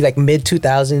maybe like mid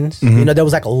 2000s. There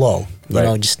was like a lull.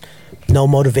 Right. Just no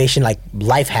motivation. Like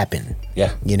life happened.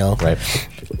 Yeah. Right.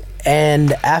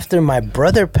 And after my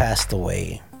brother passed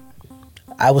away,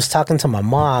 I was talking to my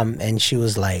mom, and she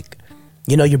was like,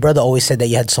 your brother always said that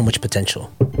you had so much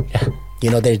potential.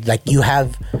 Yeah. Like you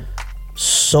have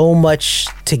so much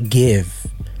to give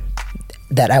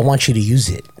that I want you to use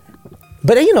it.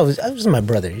 But it was my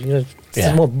brother. Yeah.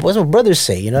 What's what brothers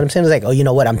say? You know what I'm saying? It's like, oh, you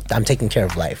know what? I'm taking care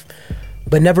of life,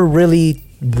 but never really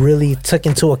took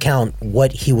into account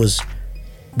what he was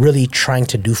really trying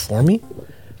to do for me.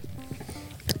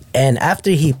 And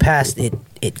after he passed,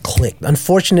 it clicked.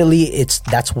 Unfortunately,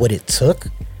 that's what it took.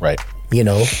 Right.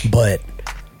 But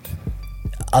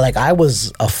I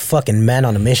was a fucking man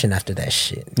on a mission after that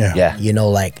shit. Yeah.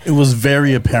 It was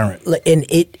very apparent. And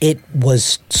it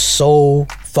was so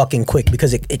fucking quick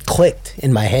because it clicked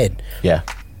in my head. Yeah.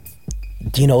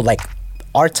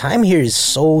 our time here is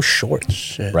so short.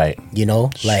 Shit. Right. You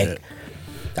know, like Shit.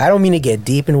 I don't mean to get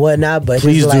deep and whatnot, but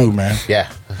Please it's do, like, man.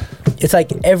 Yeah. it's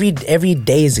like every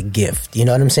day is a gift. You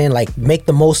know what I'm saying? Like make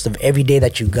the most of every day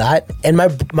that you got. And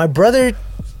my brother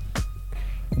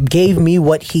gave me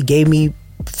what he gave me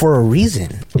for a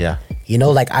reason. Yeah. You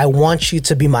know, like I want you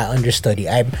to be my understudy.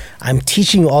 I'm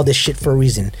teaching you all this shit for a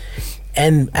reason.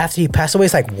 And after he passed away,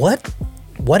 it's like,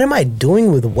 what am I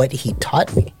doing with what he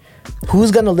taught me?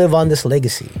 Who's gonna live on this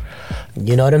legacy?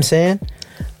 You know what I'm saying?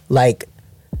 Like,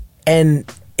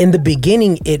 and in the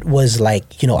beginning, it was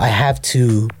like, you know, I have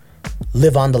to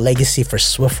live on the legacy for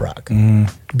Swift Rock.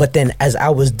 But then as I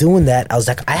was doing that, I was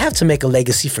like, I have to make a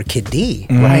legacy for KIDDEE.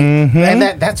 Right.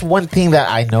 And that's one thing that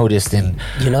I noticed in,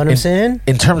 You know what I'm saying?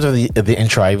 in terms of the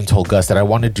intro. I even told Gus that I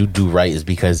wanted to do right is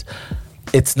because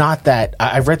it's not that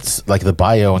I read like the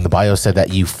bio, and the bio said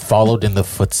that you followed in the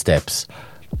footsteps,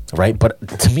 right? But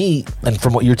to me, and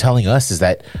from what you're telling us, is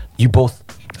that you both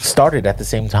started at the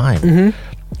same time.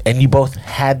 And you both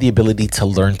had the ability to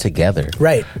learn together.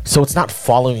 Right. So it's not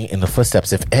following in the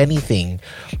footsteps. If anything,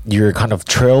 you're kind of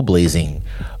trailblazing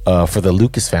for the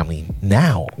Lucas family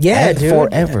now. Yeah, and dude.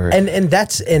 forever. And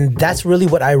that's really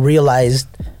what I realized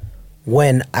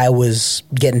when I was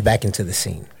getting back into the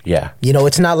scene. Yeah. You know,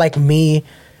 it's not like me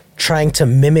trying to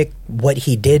mimic what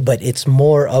he did, but it's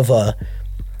more of a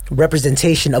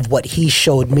representation of what he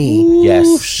showed me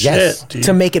Yes. Shit, Yes. dude.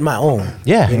 to make it my own.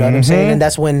 Yeah. You know what I'm saying? And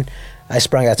that's when I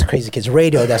sprung out to Crazy Kids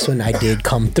Radio. That's when I did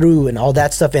Come Through and all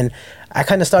that stuff. And I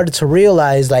kind of started to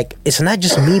realize, like, it's not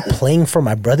just me playing for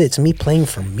my brother, it's me playing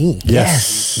for me.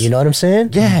 Yes. You know what I'm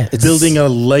saying? Yeah. It's Building a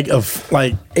leg of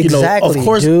like you know, Exactly, of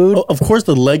course, dude. of course,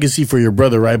 the legacy for your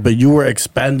brother, right? But you were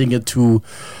expanding it to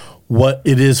what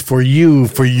it is for you,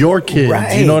 for your kids.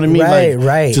 You know what I mean?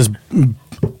 Right. Just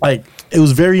like it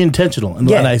was very intentional, and,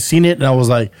 Yeah. and I seen it, and I was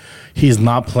like, he's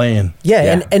not playing. Yeah,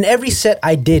 Yeah. And every set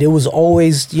I did, it was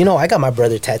always, you know, I got my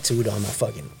brother tattooed on my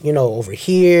fucking, you know, over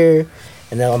here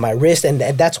and then on my wrist, and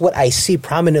that's what I see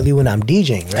prominently when I'm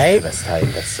DJing, right? That's tight.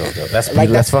 That's so dope. That's Like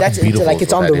that's fucking beautiful. like is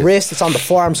it's what on that the is. wrist, it's on the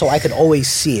forearm, so I could always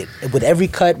see it with every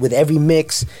cut, with every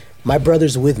mix. My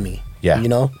brother's with me, Yeah. you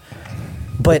know.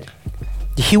 But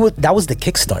that was the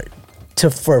kickstart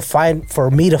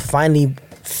for me to finally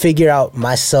figure out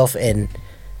myself and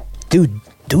do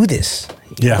this.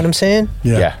 You know what I'm saying?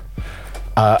 Yeah.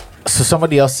 So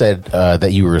somebody else said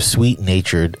that you were a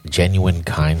sweet-natured, genuine,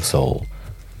 kind soul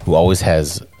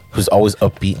who's always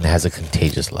upbeat and has a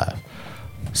contagious laugh.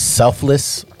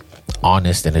 Selfless,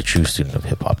 honest, and a true student of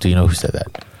hip hop. Do you know who said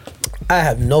that? I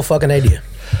have no fucking idea.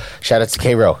 Shout out to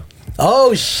K-Ro.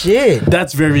 Oh shit.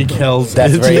 That's very Kells.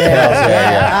 That's very Kells.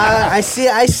 Yeah. I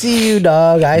see you,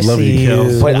 dog. I Love see you, you.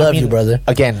 Kels. I But love you, brother.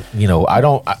 Again, you know, I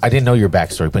didn't know your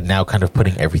backstory, but now kind of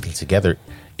putting everything together,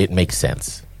 it makes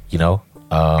sense. You know,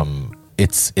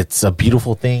 it's a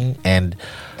beautiful thing, and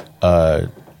to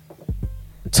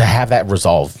have that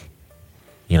resolve,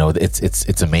 you know,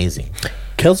 it's amazing.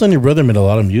 Kells and your brother made a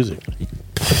lot of music.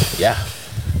 Yeah,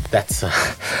 that's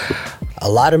A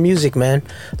lot of music, man.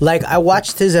 Like I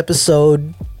watched his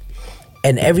episode,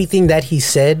 and everything that he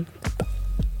said,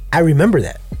 I remember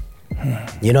that.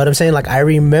 You know what I'm saying? Like I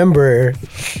remember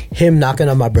him knocking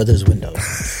on my brother's window.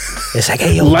 It's like,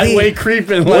 hey, yo, Lightweight B.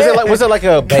 creeping. was it like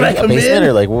a Can I come basement in?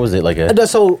 or like what was it like a? No,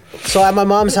 so at my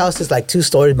mom's house, it's like 2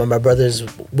 stories, but my brother's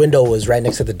window was right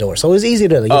next to the door, so it was easy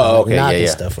to knock and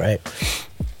stuff, right?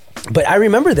 But I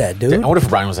remember that, dude. I wonder if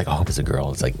Brian was like, I hope it's a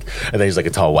girl. It's like, and then he's like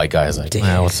a tall white guy. He's like,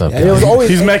 man, what's up? And it was always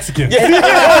He's Mexican.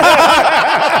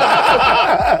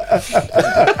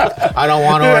 I don't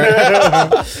want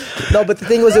to. No, but the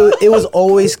thing was, it was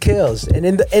always kills. And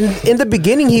in the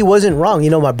beginning, he wasn't wrong. You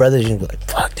know, my brother's just like,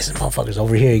 fuck, this motherfucker's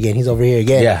over here again. He's over here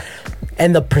again. Yeah.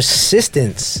 And the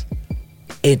persistence,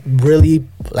 it really,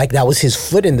 like, that was his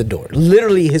foot in the door.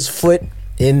 Literally his foot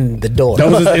in the door. That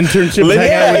was his internship to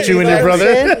hang out with you and your brother.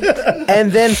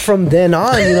 And then from then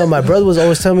on, you know, my brother was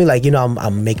always telling me, like, you know,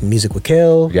 I'm making music with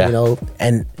Kel, Yeah. you know.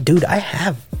 And, dude, I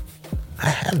have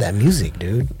that music,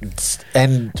 dude.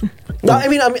 And No,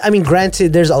 I mean,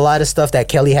 granted, there's a lot of stuff that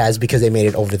Kelly has because they made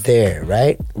it over there,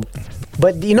 right?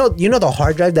 But you know the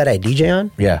hard drive that I DJ on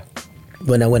yeah,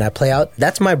 when I play out,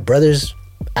 that's my brother's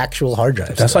actual hard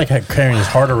drive. That's like carrying his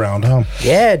heart around, huh?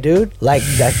 Yeah, dude. Like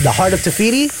that, the heart of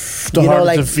Tafiti. The Heart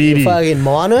of Tafiti. Fucking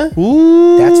Moana.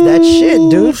 Ooh, That's that shit,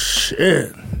 dude.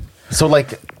 Shit. so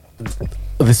like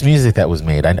this music that was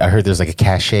made, I heard there's like a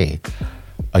cachet,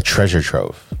 a treasure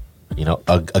trove, you know,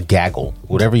 a gaggle,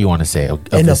 whatever you want to say,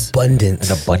 Abundance.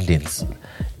 An abundance.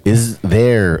 Is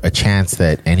there a chance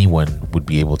that anyone would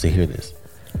be able to hear this?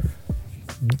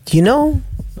 You know,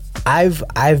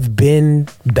 I've been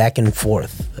back and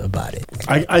forth about it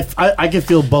I can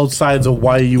feel both sides of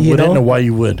why you wouldn't know? and why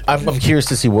you would. I'm curious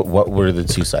to see what were the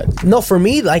two sides. No, for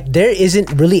me, like there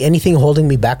isn't really anything holding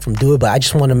me back from doing it, but I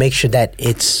just want to make sure that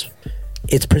it's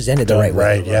presented the right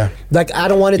way. Right, yeah. Like I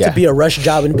don't want it to be a rush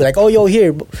job and be like, oh, yo,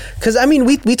 here, because I mean,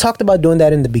 we talked about doing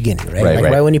that in the beginning, right?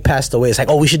 Like right when he passed away, it's like,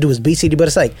 oh, we should do his beat CD, but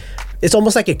it's like, it's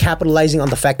almost like you're capitalizing on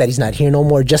the fact that he's not here no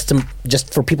more, just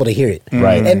for people to hear it,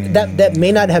 right? And that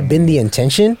may not have been the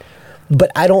intention. But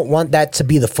I don't want that to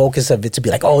be the focus of it, to be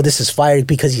like, oh, this is fired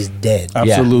because he's dead.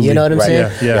 Absolutely. You know what I'm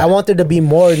saying? Yeah. I want there to be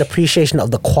more an appreciation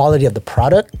of the quality of the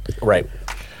product. Right.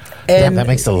 And that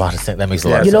makes a lot of sense. That makes a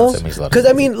lot of sense. Because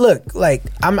I mean, look, like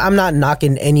I'm not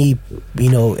knocking any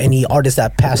artist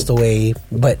that passed away,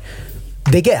 but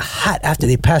they get hot after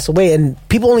they pass away, and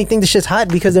people only think the shit's hot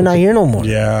because they're not here no more.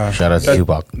 Yeah. Shout out to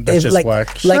Tupac. That's just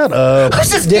whack. Shut I up.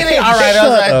 was just kidding. All right,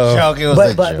 I was joking.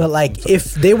 But like,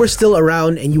 if they were still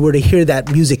around and you were to hear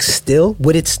that music still,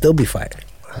 would it still be fired?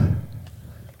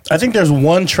 I think there's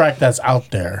one track that's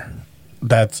out there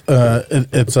that's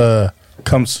it's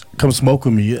Come Smoke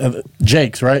With Me,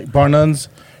 Jake's, right? Bar None's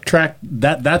track.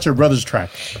 That's your brother's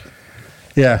track.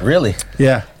 Yeah. Really?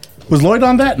 Yeah. Was Lloyd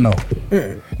on that? No.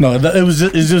 No, it was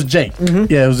just Jake.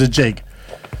 Yeah, it was just Jake.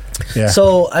 Yeah.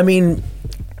 So I mean,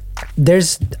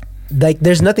 there's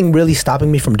nothing really stopping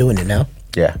me from doing it now.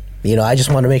 Yeah. You know, I just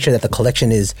want to make sure that the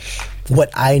collection is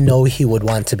what I know he would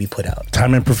want to be put out.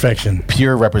 Time and perfection.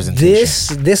 Pure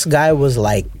representation. This guy was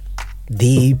like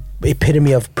the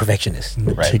epitome of perfectionist.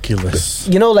 Meticulous.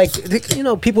 You know, like,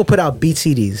 people put out beat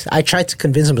CDs. I tried to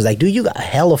convince him, I was like, dude, you got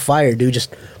hella fire, dude.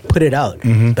 Just put it out.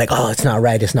 Like, oh, it's not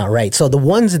right. So the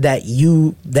ones that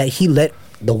he let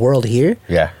the world hear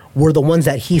were the ones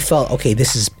that he felt, okay,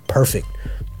 this is perfect.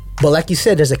 But like you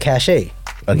said, there's a cachet.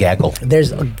 A gaggle.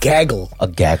 There's a gaggle.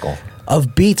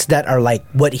 Of beats that are like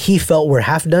what he felt were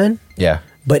half done. Yeah.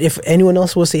 But if anyone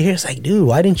else was to hear, it's like, dude,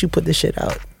 why didn't you put this shit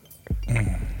out?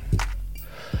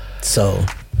 So,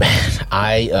 man,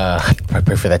 I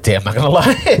prepare for that day. I'm not gonna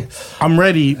lie. I'm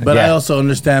ready, but I also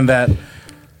understand that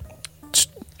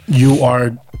you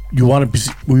want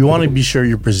to be sure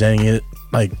you're presenting it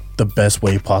like the best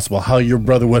way possible. How your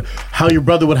brother would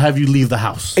have you leave the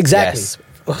house. Exactly. Yes.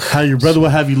 How your brother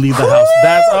would have you leave the house.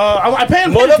 That's I'm paying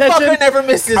attention. Motherfucker never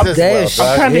misses this.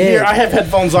 I'm trying to hear. I have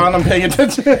headphones on. I'm paying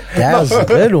attention. That was a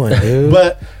good one, dude.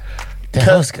 But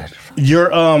that was good.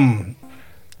 You're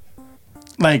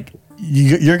like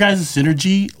your guys'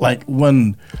 synergy. Like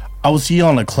when I would see you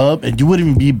on a club and you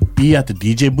wouldn't even be at the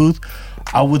DJ booth,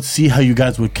 I would see how you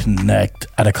guys would connect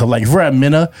at a club. Like if we're at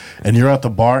Minna and you're at the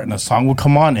bar and a song would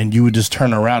come on and you would just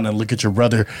turn around and look at your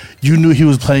brother, you knew he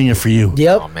was playing it for you.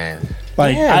 Yep. Oh man.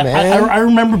 Like man. I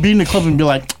remember being in the club and be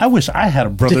like, I wish I had a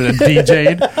brother that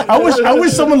DJ'd. I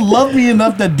wish someone loved me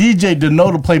enough that DJ to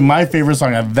know to play my favorite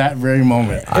song at that very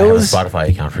moment. I have a Spotify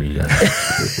account for you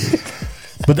guys.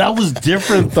 But that was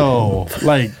different though.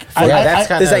 Like that's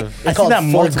kind of I call that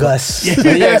more Gus. At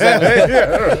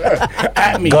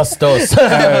me. Gustos.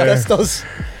 Gustos.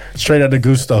 Straight out of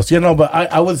Gustos. But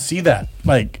I would see that.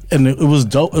 Like, and it was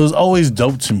dope. It was always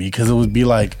dope to me because it'd be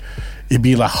like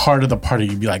heart of the party.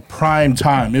 It'd be like prime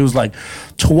time. It was like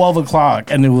 12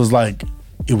 o'clock and it was like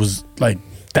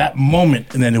that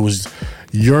moment, and then it was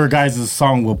your guys'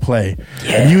 song will play.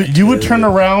 Yeah, and you would turn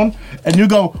around and you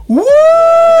go, woo!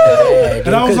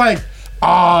 And I was like,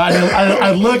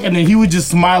 I look, and then he would just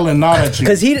smile and nod at you.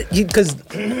 Because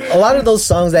a lot of those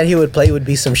songs that he would play would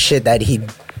be some shit that he'd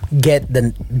get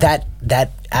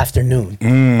that afternoon.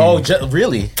 Oh,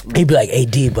 really? He'd be like, hey,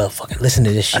 D, but fucking listen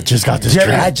to this shit. I just got this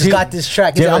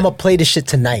track. He's like, I'm going to play this shit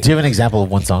tonight. Do you have an example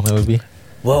of one song that would be?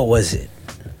 What was it?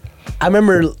 I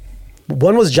remember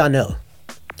one was Janelle.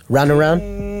 Round and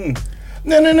Round.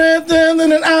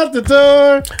 Out the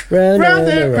door.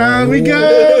 Round we go.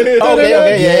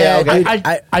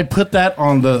 Okay. I put that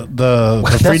on the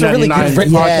FREE99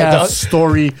 podcast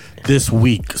story this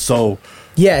week. So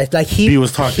yeah, like he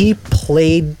was talking. He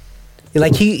played,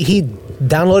 like he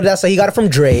downloaded that song. He got it from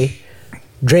Dre.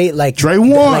 Dre won. Like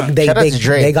Shout out to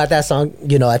Dre. They got that song,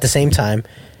 at the same time.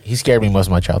 He scared me most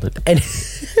of my childhood. And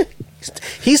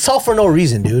he's tall for no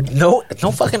reason, dude. No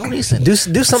fucking reason. Do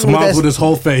something Smiles with his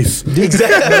whole face.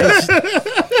 Exactly.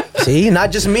 See,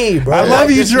 not just me, bro. I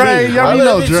love you, Dre. I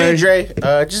love you, Dre.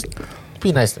 Just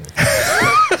be nice to me.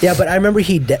 Yeah, but I remember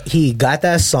he got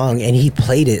that song and he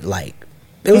played it like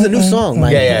it was a new song.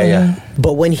 Like, yeah.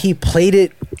 But when he played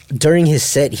it during his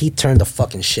set, he turned the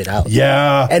fucking shit out.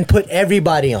 Yeah. And put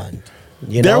everybody on.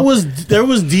 You know? There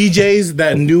was DJs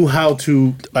that knew how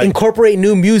to like, incorporate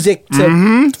new music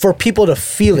for people to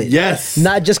feel it. Yes.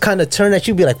 Not just kind of turn at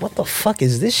you, be like, what the fuck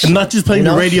is this shit? and not just playing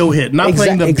the radio hit, not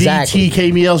playing the BT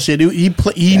KML shit.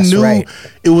 He knew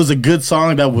it was a good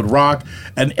song that would rock,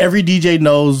 and every DJ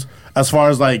knows as far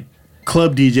as like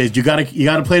club DJs, you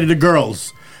gotta play to the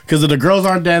girls. Because if the girls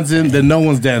aren't dancing, then no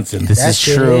one's dancing. This is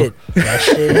true. That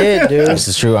shit hit, dude. This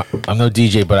is true. I'm no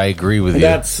DJ, but I agree with you.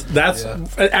 That's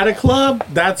at a club.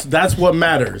 That's what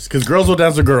matters. Because girls will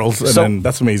dance with girls, and then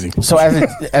that's amazing. So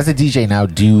as a DJ now,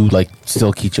 do you like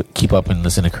still keep up and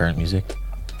listen to current music?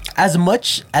 As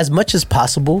much as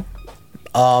possible.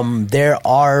 There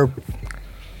are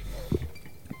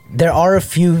a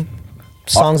few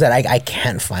songs that I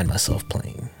can't find myself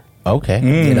playing.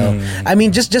 Okay. You know, I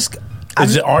mean, just.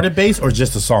 Is it artist based or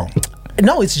just a song?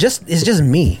 No, it's just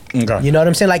me. Okay. You know what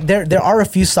I'm saying? Like there are a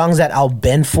few songs that I'll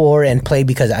bend for and play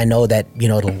because I know that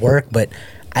it'll work, but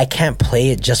I can't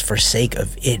play it just for sake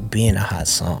of it being a hot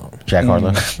song. Jack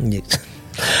Harlow.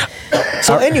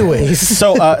 So, anyways,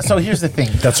 so here's the thing.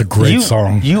 That's a great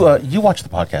song. You watch the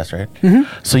podcast, right? Mm-hmm.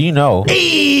 So you know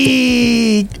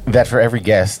that for every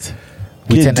guest,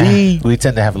 we tend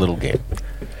to have a little game.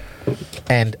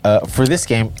 And for this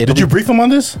game, did you brief him on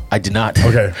this? I did not.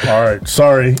 Okay, all right.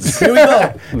 Sorry. here we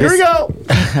go. Here we go.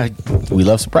 We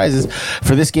love surprises.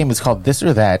 For this game, it's called This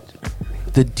or That,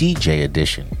 the DJ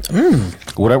edition.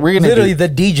 What we're gonna Literally the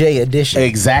DJ edition.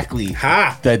 Exactly.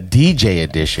 Ha. The DJ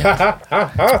edition.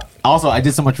 Also, I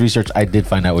did so much research. I did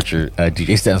find out what your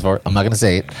DJ stands for. I'm not gonna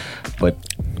say it, but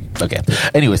okay.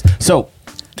 Anyways, so.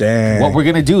 Dang. What we're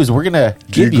gonna do is we're gonna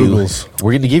give you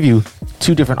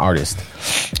two different artists,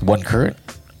 one current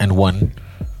and one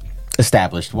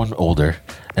established, one older,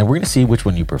 and we're gonna see which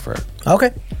one you prefer.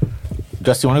 Okay.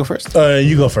 Gus, you want to go first?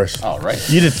 You go first. All right.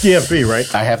 You have 3,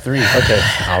 right? I have 3. Okay.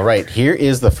 All right. Here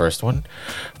is the first one.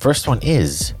 First one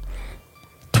is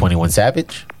 21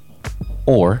 Savage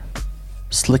or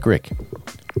Slick Rick.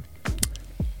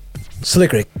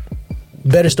 Slick Rick,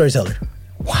 better storyteller.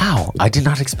 Wow, I did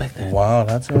not expect that. Wow,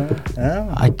 that's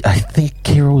yeah. I think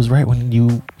Kiro was right when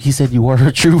he said you are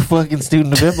a true fucking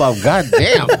student of hip hop. God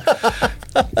damn.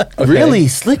 Okay. Really?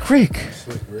 Slick Rick.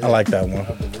 I like that one.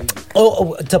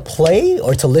 Oh, to play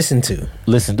or to listen to?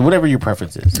 Listen, whatever your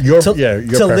preference is. Your To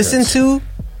preference. listen to,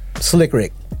 Slick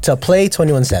Rick. To play,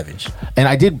 21 Savage. And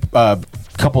I did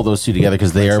couple those two together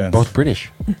because they Makes are sense. both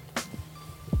British.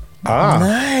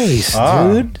 Nice,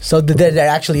 dude. So there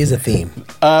actually is a theme.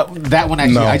 That one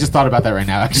actually, No. I just thought about that right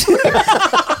now. Actually,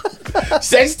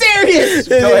 Sagittarius.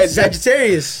 Go ahead,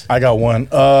 Sagittarius. I got one.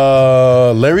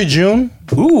 Larry June.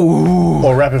 Ooh.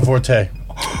 Or Rapid Forte.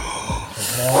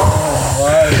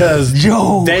 Because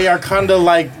they are kind of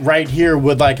like right here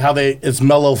with like how it's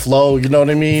mellow flow. You know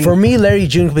what I mean? For me, Larry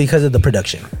June because of the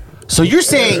production. So you're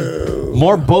saying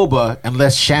more boba and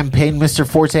less champagne, Mr.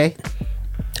 Forte?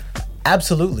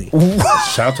 Absolutely.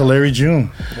 Shout out to Larry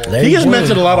June. Larry He gets June.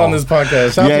 mentioned a lot on this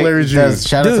podcast. Shout out to Larry June.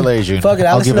 Shout out to Larry June. Fuck it,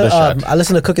 I'll give it a shot. I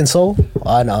listen to Cookin' Soul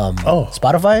on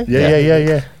Spotify.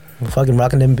 Yeah. I'm fucking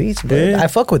rocking them beats, bro. Yeah. I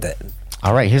fuck with that.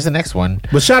 All right, here's the next one.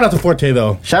 But shout out to Forte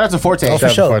though. Shout out to Forte. Oh, for Shout out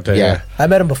to sure. Forte, Yeah. I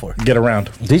met him before. Get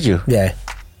around. Did you? Yeah.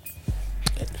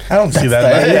 I don't see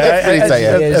that. Yeah.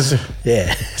 I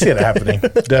see it happening.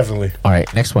 Definitely. All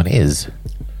right, next one is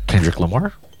Kendrick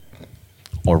Lamar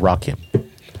or Rakim.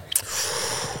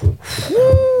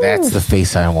 That's the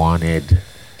face I wanted.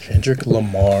 Kendrick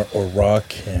Lamar or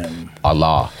Rakim.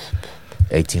 Allah.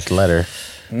 18th letter.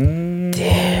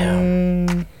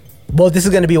 Damn. Well, this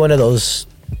is going to be one of those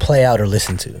play out or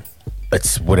listen to.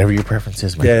 It's whatever your preference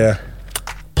is, man. Yeah.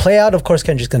 Play out, of course,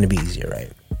 Kendrick's going to be easier,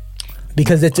 right?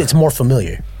 Because it's more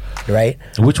familiar, right?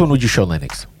 Which one would you show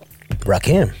Lennox?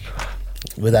 Rakim.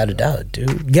 Without a doubt,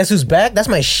 dude. Guess who's back? That's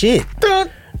my shit. Yeah.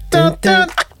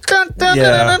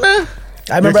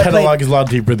 I Your remember I catalog played. is a lot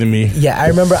deeper than me. Yeah, I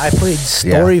remember I played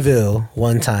Storyville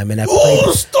one time, and I played.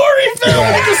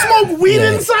 Storyville! You can smoke weed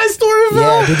inside Storyville?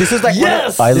 Yeah, dude, this is like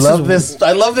Yes! I love this.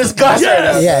 I love this Gus right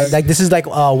now. Yeah, like this is like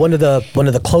one of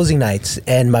the closing nights,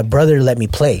 and my brother let me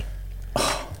play.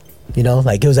 You know,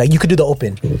 like it was like you could do the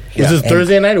open. Was it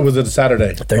Thursday night or was it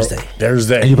Saturday? Thursday.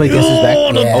 Thursday. And you play Guess Who's Back?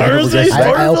 Yeah. Thursday?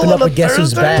 I opened up with Guess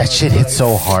Who's Back. That shit hit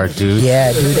so hard, dude.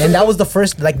 Yeah, dude, and that was the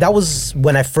first. Like that was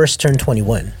when I first turned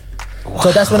 21.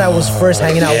 So that's when I was first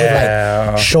hanging out with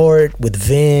like Short, with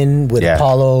Vin, with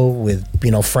Apollo, with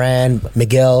Fran,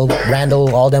 Miguel,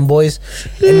 Randall, all them boys.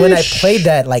 And when I played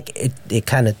that, like it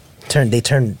kind of turned. They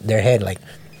turned their head like,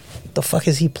 the fuck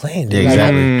is he playing, dude? Yeah,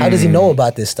 exactly. Like, how does he know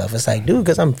about this stuff? It's like, dude,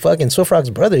 because I'm fucking Swift Rock's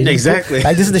brother. Exactly.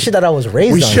 Like, this is the shit that I was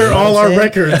raised We on. share you know all what our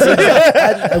I'm saying?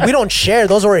 records. We don't share.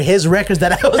 Those were his records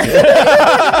that I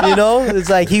was, you know? It's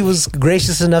like he was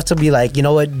gracious enough to be like, you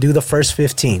know what, do the first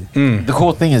 15. The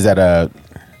cool thing is that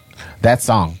that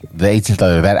song, the 18th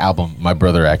letter, that album, my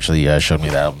brother actually showed me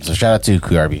that album. So shout out to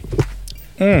QRB.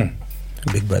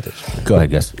 Big brothers. Go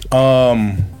ahead, guys.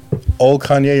 Old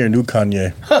Kanye or new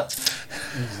Kanye?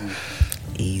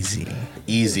 Easy.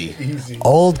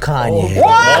 Old Kanye.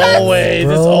 Always.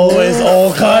 It's always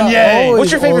old Kanye. Always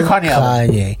What's your favorite old Kanye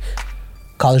album? Kanye.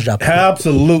 College Dropout.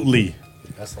 Absolutely.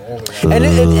 And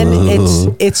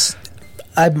it's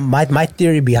my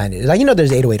theory behind it is like, you know,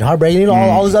 there's 808 Heartbreak, you know,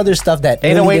 all this other stuff that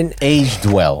 808 really didn't, aged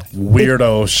well.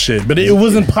 Weirdo shit. But it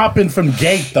wasn't popping from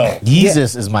gate, though.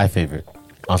 Yeezus is my favorite.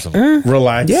 Awesome.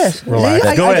 Relax. Yes. Relax.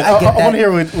 Yeah, Go ahead. I get I want to that.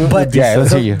 hear what but Yeah,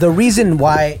 let's hear you. the reason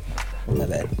why, my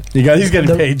bad. he's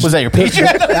getting paid. Was that your page?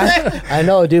 I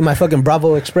know, dude. My fucking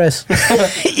Bravo Express.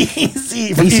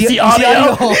 Easy. Easy audio.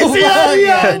 audio. Easy audio.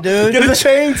 Yeah, dude. Get a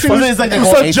chain too. It's like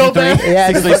What's up, Joe Bang?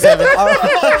 Yeah, 637.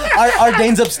 our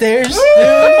Dane's upstairs, dude.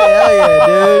 Hell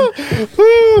yeah, dude.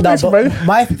 No, but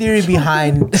my theory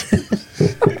behind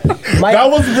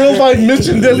That was real like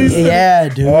Mission Dilly. yeah,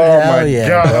 dude. Oh hell my yeah,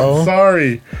 god! bro. I'm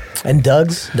sorry. And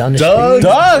Doug's down the Doug.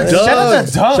 street. Doug. Shout out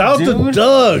to Doug, Shout out to dude.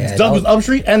 Doug. Yeah, Doug was that up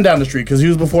street and down the street because he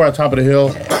was before at top of the hill,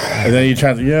 and then you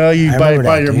I buy remember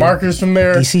that, your dude. markers from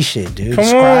there. DC shit, dude. Come on,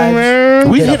 Scribes. man.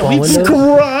 We Get hit up on windows.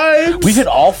 Scribes. We hit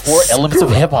all 4 elements of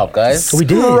hip hop, guys. We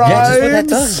did. Scribes. Yeah, just what that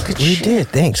does. We did.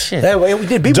 Thanks. Shit. Yeah, we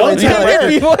did. B-boy Doug's had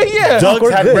records. Yeah. Doug's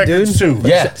We're had good, records dude. too.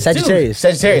 Yeah. Sagittarius.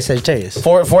 Dude, Sagittarius. Sagittarius.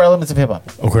 4 elements of hip hop.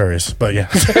 Aquarius, but yeah.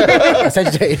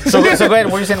 Sagittarius. So go ahead.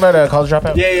 What are you saying about College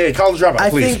Dropout? yeah. College dropout, I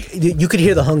please. think you could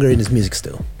hear the hunger in his music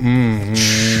still.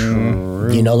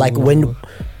 You know, like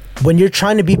when you're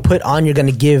trying to be put on, you're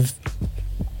gonna give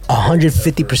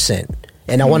 150%,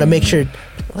 and I want to make sure,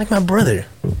 like my brother.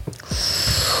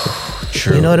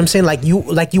 True. You know what I'm saying? Like you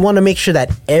want to make sure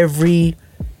that every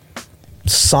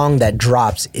song that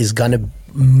drops is gonna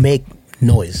make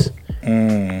noise.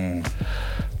 And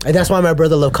that's why my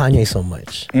brother loved Kanye so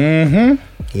much.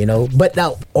 You know, but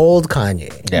now old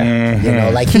Kanye. Yeah. You know,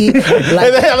 like he,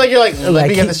 like you're like, let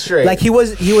me get he- this straight. Like he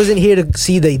wasn't here to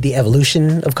see the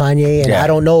evolution of Kanye, and Yeah. I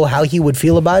don't know how he would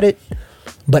feel about it,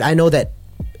 but I know that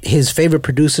his favorite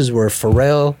producers were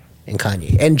Pharrell and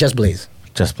Kanye and Just Blaze.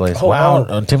 Just Blaze. Oh, wow.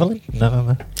 wow. Timberland?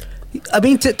 No. I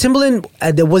mean, Timbaland,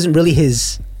 that wasn't really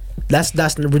his. That's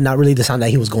not really the sound that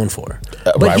he was going for.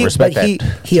 I respect that.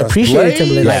 He appreciated Blaze?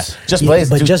 Timbaland. Yeah. Like, Just Blaze,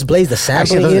 but dude. Just Blaze, the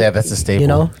sampling. Actually, it, yeah, that's the staple. You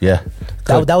know, Yeah.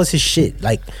 that was his shit.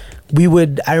 Like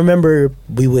I remember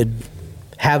we would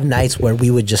have nights where we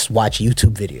would just watch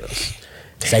YouTube videos.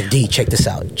 It's like, D, check this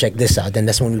out. Then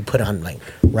that's when we put on like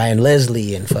Ryan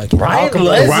Leslie and fucking Malcolm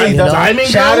X, Ryan you know? Diamond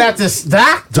Shout Girl? out to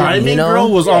Stock. Diamond you know?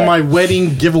 Girl was on my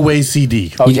wedding giveaway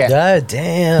CD. Oh, yeah. God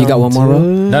damn. You got one more, bro?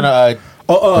 dude. No.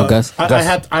 Gus? I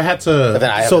had to. then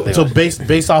I have So to so think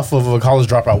based off of a College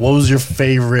Dropout, what was your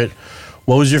favorite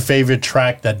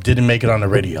track that didn't make it on the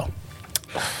radio?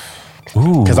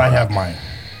 Ooh. Because I have mine.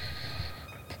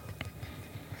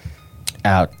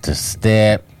 Out to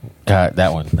Step. God,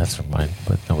 that one. That's from mine,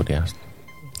 but nobody asked.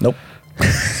 Nope.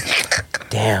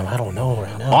 Damn, I don't know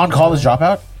right now. On College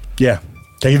Dropout? Yeah.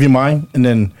 Can I give you mine? And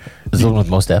then Is the one with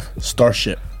Mos Def?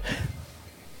 Starship.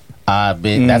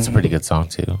 That's a pretty good song,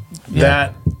 too.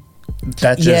 Yeah.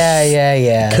 That just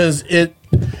Yeah. because it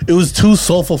was too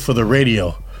soulful for the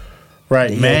radio,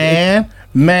 right? Man.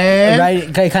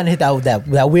 Right, it kind of hit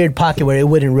that weird pocket where it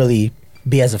wouldn't really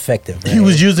be as effective. Right? He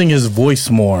was using his voice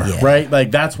more, Yeah. right?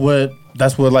 Like that's what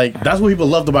people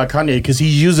loved about Kanye because he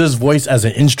used his voice as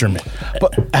an instrument.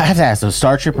 But I have to ask, though,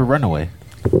 Star Trip or Runaway?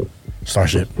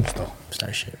 Starship.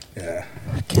 Starship. Yeah.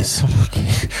 Yes.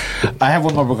 I have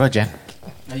one more. Go ahead, Jen.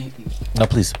 No,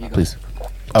 please. Please.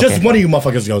 Just Okay. one of you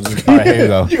motherfuckers go. All right, here you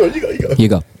go. You go. You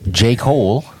go. J.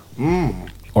 Cole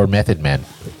or Method Man?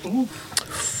 You're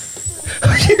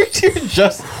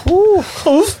just.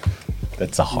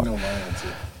 That's a hard.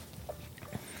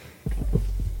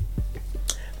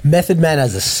 Method Man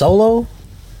as a solo,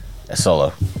 A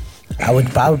solo. I would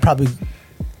probably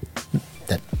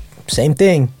that same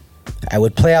thing. I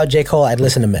would play out J. Cole. I'd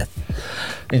listen to Meth.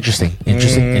 Interesting.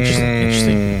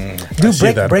 Mm. Dude,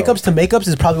 see that, breakups to makeups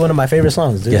is probably one of my favorite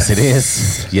songs. Dude. Yes, it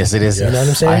is. Yes, it is. You know what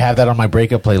I'm saying? I have that on my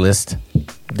breakup playlist.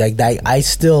 Like I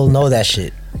still know that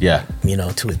shit. Yeah. You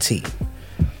know, to a T.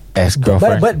 Ex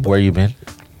girlfriend. but- Where you been?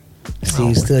 See,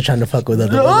 you still trying to fuck with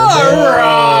other women.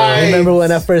 right. Remember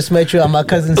when I first met you at my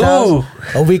cousin's Ooh. house?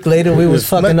 A week later, we was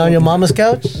fucking on your mama's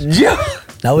couch. Yeah.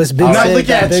 Now it's been Now said look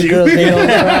that at big you. girls, they don't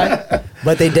cry,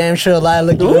 but they damn sure lie.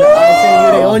 Look, you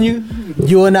saying they own you.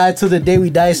 You and I till the day we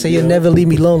die say you'll never leave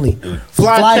me lonely.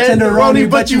 Fly tenderoni,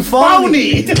 but you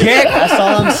phony. That's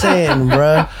all I'm saying,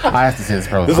 bro. I have to say this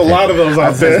probably. There's a lot of those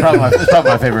out there. It's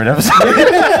probably my favorite episode.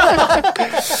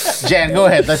 Jan, go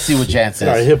ahead. Let's see what Jan says.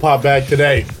 All right, hip hop bag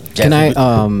today. Can I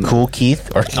Cool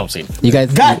Keith or no? See, you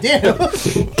guys? God damn.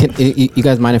 You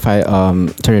guys mind if I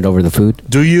turn it over the food?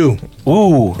 Do you?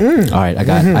 ooh, All right,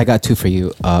 I got two for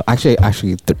you. Actually,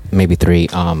 maybe three.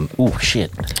 ooh,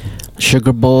 shit.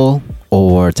 Sugar Bowl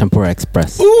or Tempura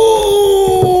Express. I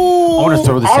want to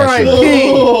throw this at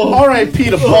you. R.I.P.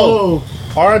 to both.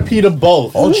 R.I.P. to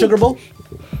both. Old Sugar Bowl?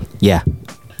 Yeah,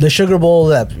 The Sugar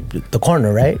Bowl at the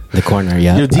corner, right? the corner.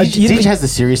 Yeah. Yo, DJ has the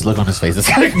serious look on his face.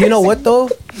 You know what though?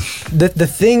 The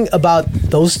thing about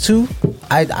those two,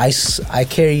 I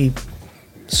carry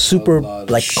super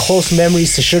like close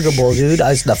memories to Sugar Bowl, dude.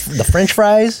 The French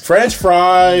fries. French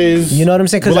fries. You know what I'm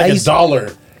saying? With like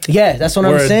 $1. Yeah, that's what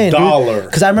Or I'm saying, $1.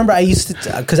 Because I remember I used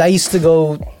to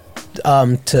go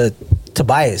to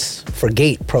Tobias for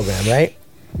GATE program, right?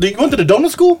 You went to the donut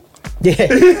school? Yeah,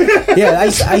 yeah. I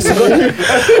used to go.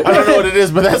 I don't know what it is,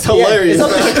 but that's hilarious. It's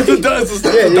up the street. It's It's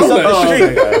up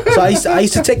the street. So I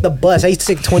used to take the bus. I used to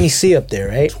take 20C up there,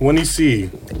 right? 20C.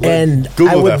 And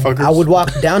Google that, fuckers. I would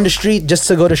walk down the street just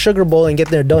to go to Sugar Bowl and get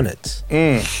their donuts.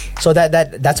 So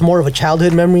that's more of a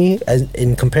childhood memory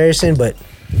in comparison, but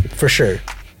for sure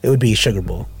it would be Sugar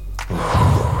Bowl.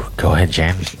 Go ahead,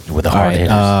 Jan, with the All hard right.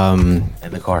 hitters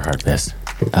and the car hard best.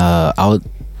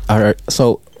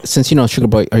 So since you know Sugar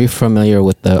Boy, are you familiar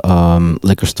with the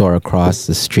liquor store across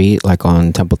the street, like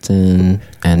on Templeton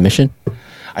and Mission?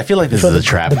 I feel like this is a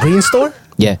trap. The green store?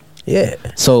 Yeah. Yeah.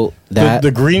 So that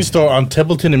The green store on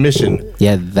Templeton and Mission.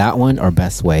 yeah, that one or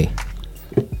Best Way?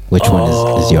 Which one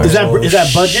is yours? Is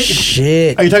that budget?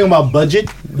 Shit. Are you talking about budget?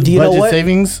 Do you know budget what?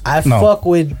 savings? I No. fuck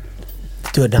with.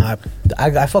 Dude, nah,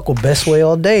 I fuck with Best Way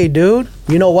all day, dude.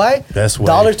 You know why? Best Way.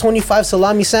 $1.25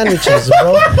 salami sandwiches,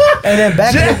 bro. And then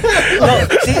back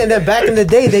in the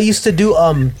day, they used to do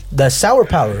the sour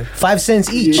power, 5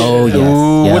 cents each. Oh yes.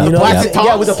 Ooh, Yeah. with the You know what I'm plastic saying?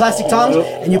 Yeah, tongs? with the plastic tongs,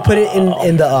 and you put it in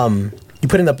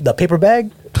the paper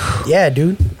bag. Yeah,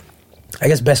 dude. I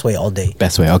guess Best Way all day.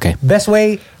 Best Way. Okay. Best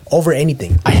Way over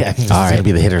anything. I think this is All right. gonna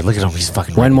be the hitter. Look at him. He's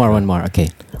fucking. One more. Okay.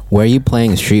 Where are you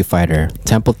playing Street Fighter?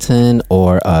 Templeton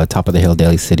or Top of the Hill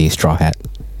Daly City Straw Hat?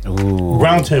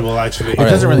 Round table, actually. It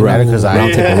doesn't really matter because I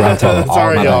Round table.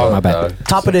 Sorry, my y'all. bad. My bad.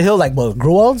 Top of the hill, like what?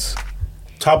 Grewald's?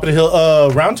 Top of the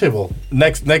hill, round table.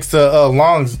 Next to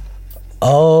Long's.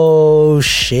 Oh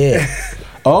shit.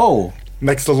 Oh,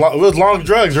 Next to Long, it was Long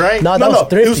Drugs, right? No, that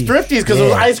was It was Thrifty. Thrifty's because it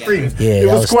was Yeah. ice cream. Yeah, it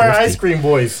that was was Square Thrifty. Ice Cream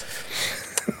Boys.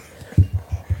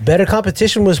 Better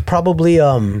competition was probably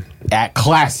at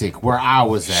Classic where I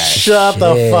was at. Shut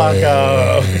the fuck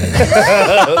up.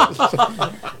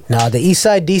 nah, the East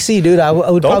Side DC, dude. I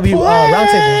would probably round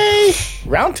table.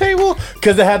 Round table?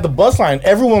 Because it had the bus line.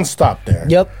 Everyone stopped there.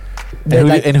 Yep.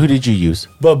 And who did you use?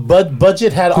 But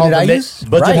Budget had all did I the use?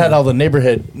 Budget Ryan. had all the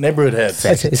neighborhood heads.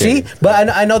 See, but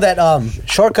I know that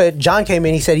Shortcut John came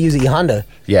in. He said he used a Honda.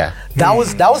 Yeah, That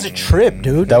was a trip,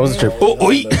 dude. that was a trip. Oh,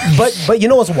 oi. But you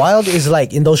know what's wild is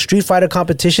like in those Street Fighter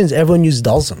competitions, everyone used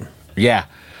Dawson Yeah.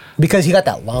 because he got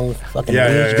that long fucking. Yeah,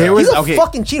 range. yeah, yeah. There was- He's a okay.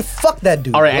 fucking cheater. Fuck that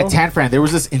dude. All right, bro. at Tan Fran, there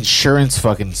was this insurance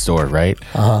fucking store, right?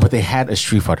 But they had a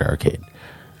Street Fighter arcade.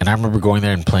 And I remember going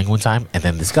there and playing one time, and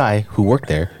then this guy who worked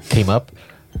there came up,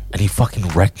 and he fucking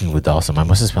wrecked me with Dawson. I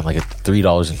must have spent like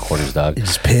 $3 in quarters, dog.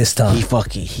 Just pissed off. He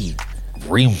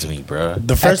reamed me, bro.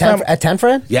 The first time. At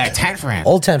Tanfran? Yeah, at Tan Fran.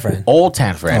 Old Tanfran. Old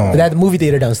Tan Fran. They had the movie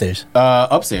theater downstairs.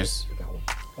 Upstairs.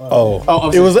 Oh,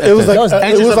 upstairs, it was like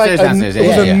upstairs. it was like Upstairs, downstairs. it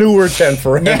was Yeah, a yeah. newer 10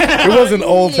 for it was an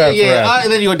old 10 for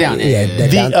and then you go down. Yeah,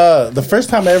 The first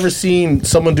time I ever seen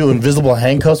someone do invisible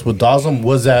handcuffs with Dawson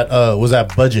was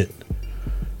at Budget.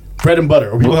 Bread and butter.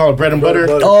 Or people call it bread and butter.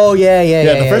 Oh yeah.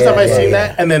 Yeah, the first time I seen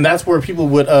that, and then that's where people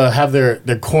would have their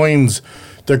coins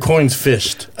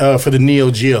fished for the Neo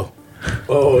Geo.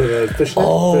 Oh yeah, fish.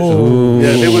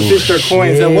 Yeah, they would fish their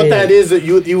coins, and what that is that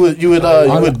you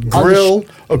would grill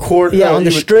a cord. Yeah, on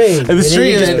the string. And the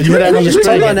string, And then and you then just you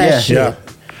tug just on that yeah. shit. Yeah,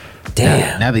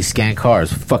 Damn. Now they scan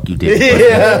cars. Fuck you, David.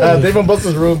 yeah. Dave and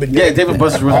Buster's ruined the game. Yeah, David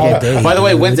Buster's room. All day. By the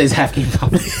way, Wednesday's half game.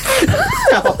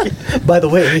 By the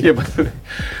way, Yeah, but-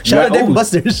 shout out Yeah, Dave oh.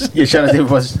 Buster's. Yeah, shout out David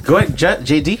Buster. Go ahead,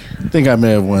 JD. I think I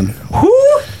may have won.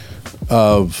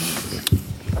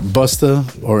 Busta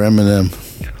or Eminem.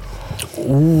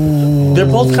 They're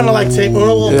both kind of like same.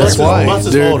 Well, That's why.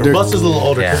 Buster's They're- older. they're- Buster's a little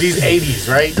older Yeah. because he's 80s,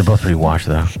 right? They're both pretty washed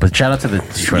though. But shout out to the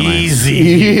Detroit Lions.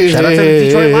 Easy. Shout out to the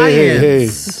Detroit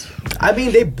Lions. I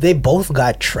mean, they both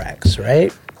got tracks,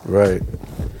 right? Right.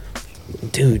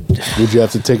 Dude. Would you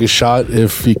have to take a shot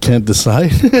if you can't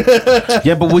decide?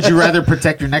 Yeah, but would you rather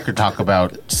protect your neck or talk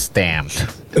about stamped?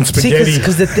 And See, spaghetti.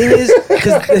 because the thing is,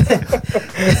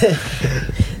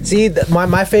 see,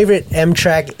 my favorite M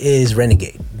track is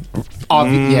Renegade.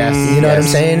 Yes. You know what I'm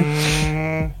saying?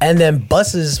 And then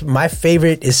Buses, my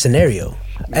favorite is Scenario.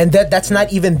 And that's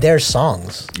not even their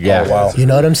songs. Yeah. Oh, wow. You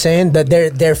know what I'm saying? That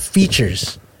they're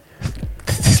features.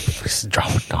 This is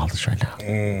dropping dollars right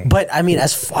now. But I mean,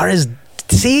 as far as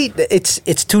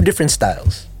it's two different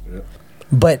styles.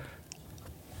 But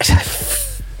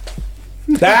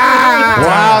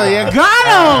Wow, you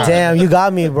got him. damn, you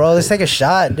got me, bro. Let's take a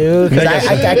shot, dude. 'Cause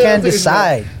I can't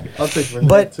decide. I'll take for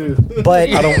But but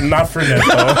I don't, not for that,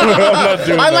 though. I'm not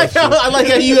doing I like that.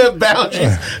 how you have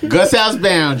boundaries. Gus has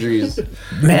boundaries.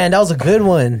 man, that was a good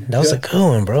one. That was a good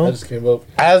one, I bro. just came up.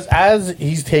 As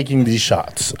he's taking these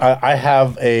shots, I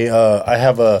have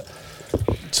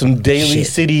some Daly Shit.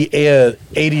 City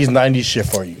 80s 90s shit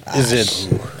for you.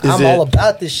 I'm all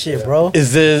about this shit, bro.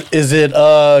 Is it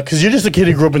because you're just a kid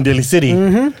who grew up in Daly City?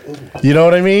 Mm-hmm. You know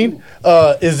what I mean?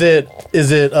 Is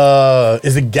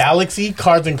it Galaxy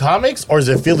Cards and Comics, or is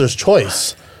it Fielder's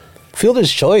Choice?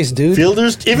 Fielder's Choice, dude.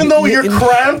 Fielder's, even though you're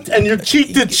cramped and you're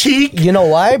cheek to cheek. You know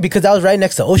why? Because I was right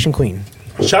next to Ocean Queen.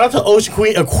 Shout out to Ocean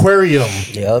Queen Aquarium.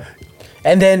 Yep.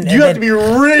 And then You have to be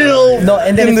real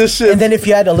and then in this shit. And then if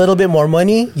you had a little bit more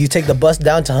money, you take the bus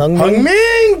down to Hung Hung Ming.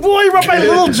 Ming, boy, right by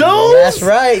Little Joe's. That's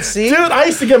right. See, Dude, I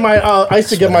used to get my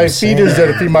feeders there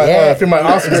to feed my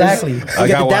Oscars. exactly. You I get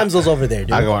got the one. damsels over there,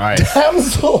 dude. I go, all right.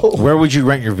 Damsel. Where would you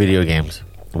rent your video games?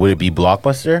 Would it be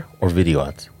Blockbuster or Video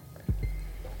Odds?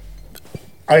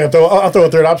 I'll throw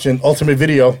a third option. Ultimate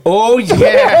Video. Oh, yeah.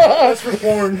 That's for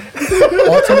porn.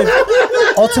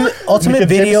 Ultimate Mika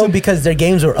Video Jackson. because their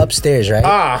games were upstairs, right?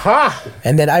 Aha.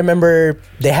 And then I remember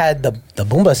they had the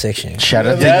Boomba section. Shout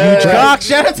out to Yes. you, Jock.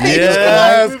 Shout out to you.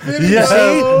 Yes. Yes.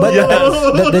 See, but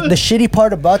Yes. the shitty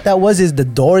part about that was the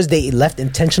doors they left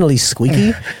intentionally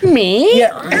squeaky. Me?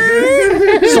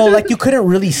 Yeah. So like you couldn't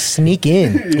really sneak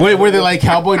in. Wait, were they like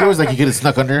cowboy doors like you could have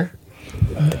snuck under?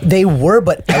 They were,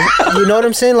 but you know what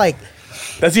I'm saying? Like,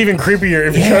 That's even creepier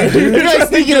if you're trying to do You're like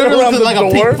sneaking under around with like the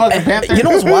a door. pink fucking panther. you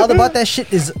know what's wild about that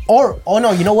shit is, oh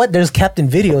no, you know what? There's Captain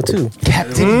Video too.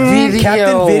 Captain Video.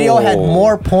 Captain Video had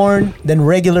more porn than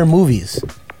regular movies.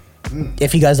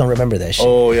 If you guys don't remember that shit.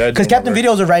 Oh, yeah, I do Because Captain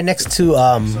remember. Videos are right next to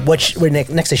we're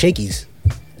next to Shakey's.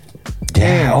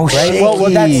 Yeah, oh, Right? shit. Well,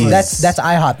 that's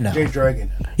IHOP now. Jake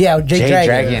Dragon. Yeah, Jake J Dragon.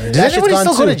 Dragon. Does That shit's anybody gone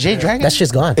still go too. to J Dragon? That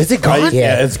shit's gone. Is it gone?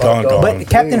 Yeah, it's gone. But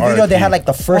Captain Video, they RIP. had like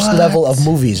the first level of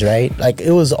movies, right? Like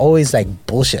it was always like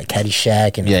bullshit, like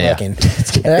Caddyshack and Yeah, yeah. fucking.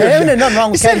 There's nothing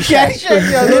wrong with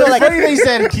Caddyshack. You know, like, funny they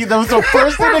said that was the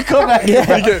first thing to come out. yeah,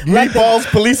 Meatballs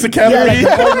Police yeah,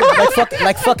 Academy.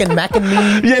 like fucking Mac and Me.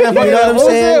 Yeah, you know what I'm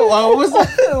saying? What was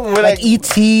that? Like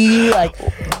E.T., like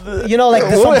you know, like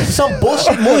some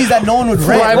bullshit movies that no one would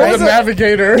rent. Flight Right? of the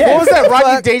Navigator. Yeah. What was that?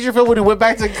 Rodney Fuck. Dangerfield when he went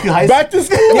back to high school? Back to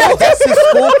school. Yeah, that's in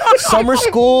school, summer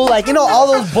school, like you know all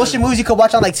those bullshit movies you could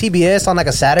watch on like TBS on like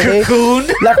a Saturday. Cocoon.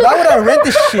 Like why would I rent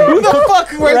this shit? Who the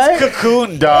fuck rents Right?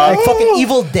 Cocoon, dog? Like fucking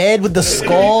Evil Dead with the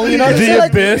skull, you know what I'm The saying?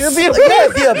 Like, Abyss.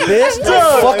 The Abyss.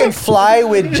 Fucking Fly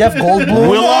with Jeff Goldblum.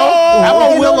 Willow? How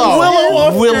about You know,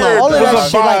 Willow? Willow. All of It that was a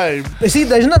shit. Like, see,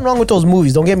 there's nothing wrong with those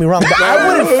movies. Don't get me wrong. But I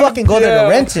wouldn't fucking go there to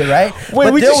rent it, right? Wait,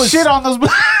 but we there just was shit on those.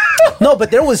 no,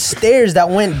 but there was stairs that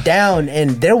went down,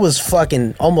 and there was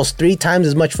fucking almost 3 times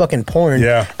as much fucking porn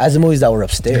Yeah. as the movies that were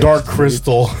upstairs. Dark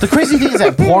Crystal. The crazy thing is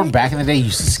that porn back in the day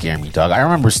used to scare me, dog. I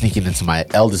remember sneaking into my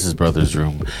eldest brother's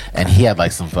room, and he had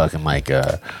like some fucking like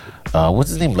what's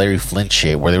his name, Larry Flint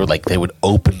shit, where they would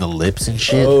open the lips and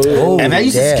shit, and that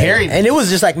used to Yeah. scare me. And it was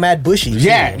just like mad bushy. too.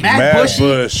 Yeah, Mad Mad Bushy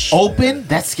Bush. open,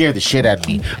 that scared the shit out of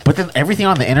me. But then everything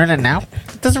on the internet now,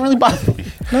 it doesn't really bother me.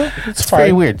 It's very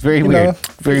fine. weird, very You weird, know.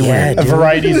 very Yeah, weird. dude.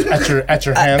 Varieties at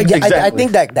your hand. Yeah, I Exactly.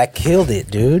 think that killed it,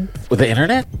 dude. With the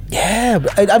internet, Yeah,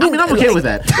 but I I mean, I'm okay with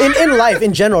that. in life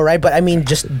in general, right? But I mean,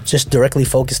 just directly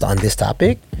focused on this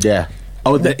topic. Yeah.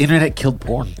 Oh, the internet killed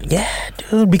porn. Yeah,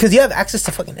 dude, because you have access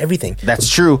to fucking everything. That's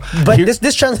true. But Here-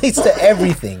 this translates to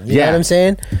everything. You know Yeah. what I'm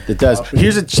saying? It does.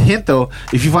 Here's a hint, though.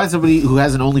 If you find somebody who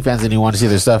has an OnlyFans and you want to see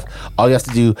their stuff, all you have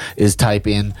to do is type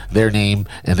in their name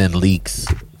and then leaks.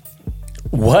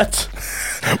 What?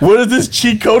 Where is this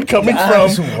cheat code coming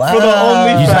That's from wild. for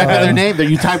the You type in their OnlyFans? name,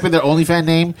 you type in their OnlyFans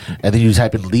name, and then you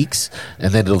type in leaks,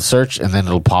 and then it'll search, and then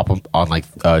it'll pop up on like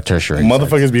tertiary.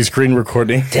 Motherfuckers be screen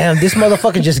recording. Damn, this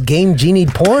motherfucker just game genie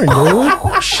porn,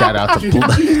 dude. Shout out to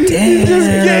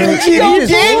Damn.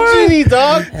 Game Genie,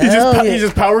 dog. Hell He yeah.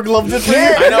 just power gloved it for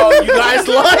Yeah. you. I know you guys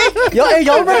like. Yo, hey,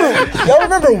 y'all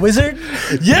remember Wizard?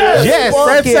 Yes, Yes, Fuck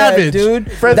Fred yeah, Savage,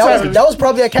 dude. Fred that Savage. was that was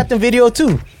probably a Captain Video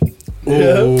too.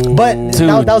 But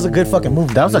that was a good fucking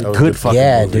movie. That was a good fucking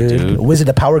yeah, movie, dude. Wizard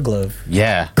the Power Glove.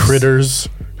 Yeah, Critters.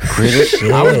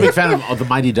 Critter. I was a big fan of the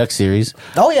Mighty Duck series.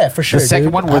 Oh yeah, for sure. The second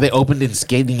dude. one where they opened in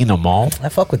skating in a mall. I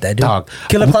fuck with that, dude. Dog.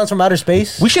 Killer Clowns from Outer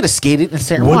Space. We should have skated in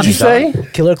San What'd you say?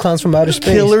 Killer Clowns from Outer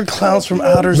Space. Killer Clowns from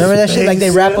Outer Remember that shit? Like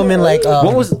they wrap them in like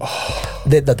What was?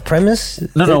 the premise.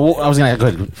 No. I was gonna go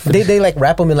ahead. They like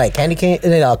wrap them in like candy cane,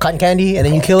 cotton candy, and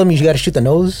then you kill them. You got to shoot the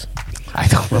nose. I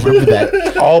don't remember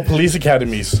that. all police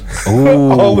academies.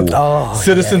 Ooh. All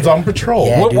citizens on patrol.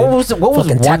 Yeah, What dude. was Fucking one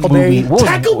Tackleberry. movie? What was,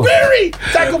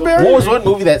 Tackleberry. what was one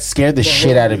movie that scared the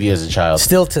shit out of you as a child?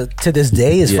 Still to this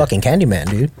day is Yeah. fucking Candyman,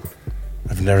 dude.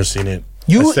 I've never seen it.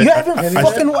 You stay- haven't I-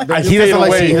 fucking watched. I He doesn't stay like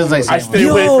away. seeing- he doesn't like I seeing stay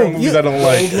away Yo, from movies I don't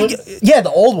like. Yeah,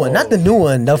 the old one, not the new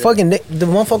one. The fucking the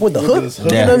motherfucker with the hook.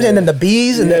 You know what I'm saying? And the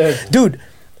bees and dude.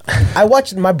 I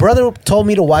watched. My brother told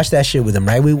me to watch that shit with him.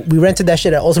 Right, we rented that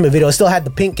shit at Ultimate Video. It still had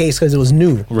the pink case because it was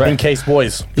new. In case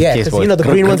boys. Yeah, Case because boys. you know the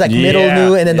green one's like middle Yeah,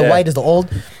 new, and then the yeah. white is the old.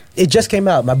 It just came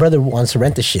out. My brother wants to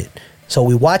rent the shit, so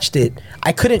we watched it.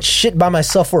 I couldn't shit by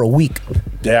myself for a week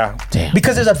Yeah. Damn.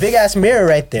 because there's a big ass mirror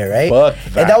right there, right? Fuck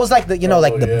And that. that was like the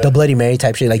the Bloody Mary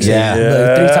type shit, like Yeah.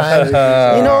 like 3 times.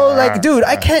 You know, like dude,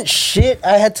 I can't shit.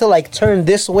 I had to like turn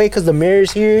this way because the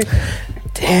mirror's here.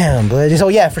 Damn, but so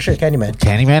yeah, for sure, Candyman.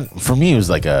 Candyman for me was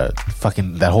like a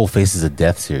fucking that whole Faces of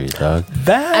Death series, dog.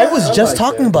 That I was just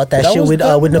talking about that shit was with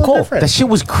the- Nicole. different. That shit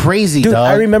was crazy, Dude, dog.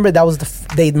 I remember that was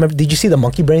remember, did you see the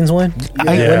monkey brains one?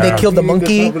 When they killed the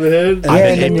monkey. Top of the head. Yeah,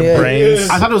 they and ate then, the yeah. brains.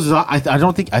 I thought it was.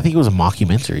 I think it was a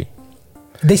mockumentary.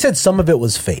 They said some of it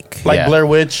was fake. Like Yeah. Blair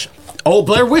Witch. Oh,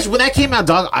 Blair Witch when that came out,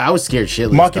 dog. I was scared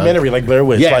shitless. Mockumentary, like Blair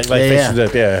Witch. Yeah, like yeah, Faces yeah. of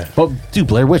Death, yeah. But dude,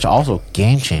 Blair Witch also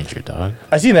game changer, dog.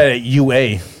 I seen that at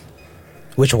UA.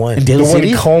 Which one? In The Daly one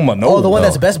City? in Coma. No, Oh, the one no.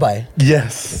 that's Best Buy.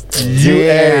 Yes.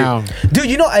 Damn. Dude,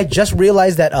 you know, I just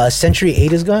realized that Century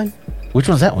 8 is gone. Which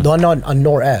one's that one? The one on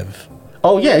Nor Ave.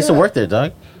 Oh yeah, I used to work there,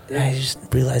 dog. I just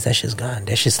realized that shit's gone.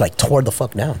 That shit's like tore the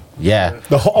fuck down. Yeah.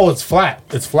 It's flat.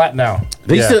 It's flat now.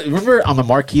 They Yeah. used to remember on the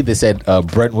marquee they said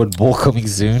Brentwood Bowl coming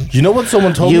soon. You know what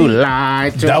someone told You me?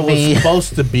 lied to That was me.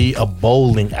 supposed to be a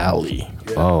bowling alley.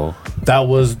 Oh. That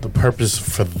was the purpose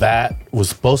for that. Was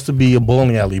supposed to be a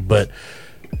bowling alley, but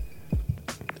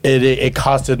it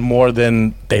costed more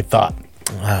than they thought.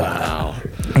 Wow.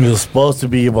 It was supposed to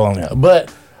be a bowling alley,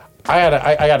 but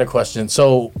I got a question.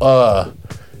 So,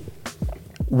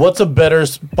 what's a better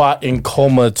spot in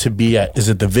Coma to be at? Is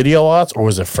it the Video Ots or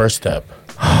is it First Step?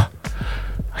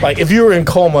 Like if you were in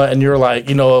Coma and you're like,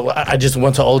 you know, I just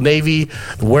went to Old Navy,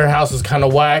 the warehouse is kind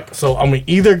of whack, so I'm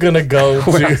either gonna go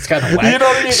to, Warehouse kinda whack. you know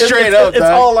what I mean? Straight up, it's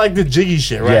dog. all like the jiggy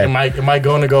shit, right? Yeah. Am I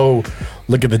going to go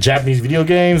look at the Japanese video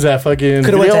games at fucking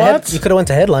Could have Video went to Ots? you could have went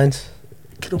to Headlines.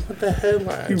 Could have went to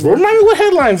Headlines. Remind me what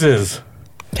Headlines is.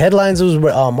 Headlines was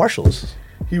Marshalls.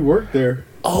 He worked there.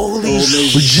 Holy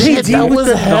shit, that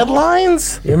was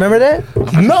Headlines? You remember that?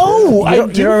 No, You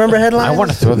don't remember Headlines? I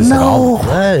want to throw this No.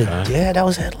 out. Good. Yeah, that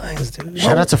was Headlines, dude.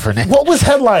 Shout out to Fernando. What was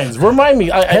Headlines? Remind me.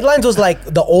 Headlines was like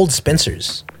the old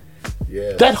Spencer's.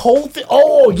 Yeah. That whole thing.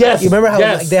 Oh yes. You remember how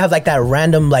yes. like, they have like that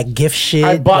random like gift shit?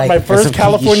 I bought like, my first some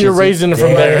California kinky shit. raisin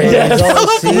from there. Yeah,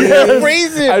 Yes. those Yes.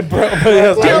 Raisin. I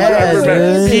yes, I Yeah,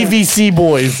 remember. dude. PVC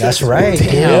boys. That's right.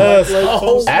 Yes.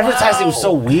 Oh, Advertising was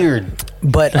so weird.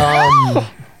 But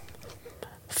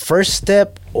First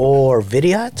Step or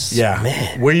Vidiots? yeah.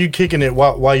 Man. Where you kicking it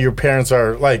while your parents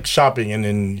are like shopping and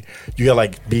then you gotta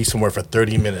like be somewhere for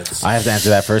 30 minutes? I have to answer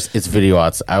that first. It's Video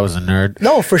Ots. I was a nerd.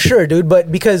 No, for sure, dude.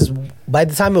 But because by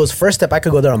the time it was First Step, I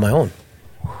could go there on my own.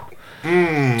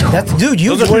 That's, dude,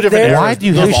 you Those are two worked different there. eras. Why do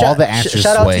you have all the answers,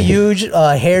 Shout out to Sway? Huge,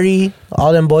 Harry,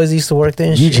 all them boys used to work there.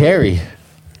 And shit. Jerry.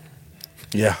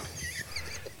 Yeah.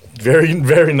 Very,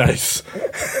 very nice.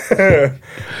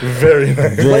 Very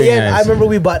nice. But yeah, nice. I remember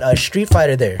we bought a Street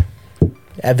Fighter there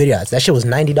at Vidiots. That shit was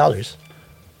 $90.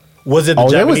 Was it the Oh,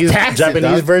 that was Japanese, taxed,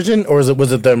 Japanese dog. version or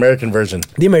was it the American version?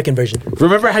 The American version.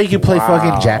 Remember how you could play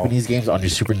fucking Japanese games on your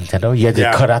Super Nintendo? You had to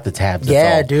Yeah. cut out the tabs. that's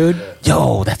Yeah, all. dude.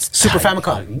 Yo, that's Super tight,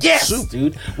 Famicom. dog. Yes,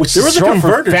 dude. Which There is was a short for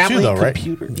converter too, family though, right?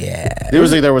 computer. Yeah. There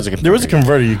was a There was a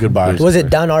converter you could buy. Was it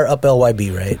down R up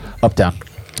LYB, right? up down,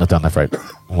 left, right,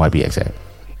 YBXA.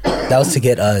 That was to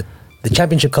get the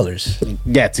championship colors.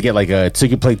 Yeah, to get like so you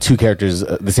could play two characters,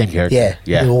 the same character. Yeah,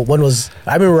 Yeah. Well, one was,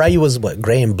 I remember Ryu was what,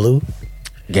 gray and blue,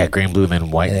 Yeah, green, blue, and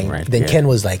then white, and then, right? then Yeah. Ken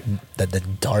was like the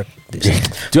dark.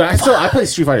 Dude, I play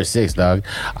Street Fighter 6, dog.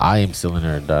 I am still in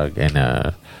there, dog. And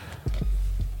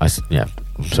yeah,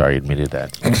 I'm sorry I admitted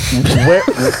that.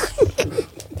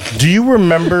 Do you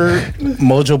remember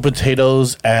Mojo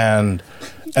Potatoes and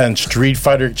Street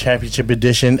Fighter Championship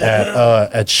Edition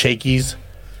at Shakey's?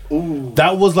 Ooh.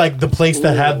 That was like the place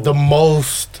that had the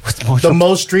most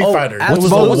Street Fighters. It was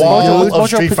the wall of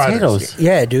Street Fighters.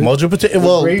 Yeah, dude. Mojo Potato.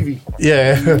 Well, Gravy.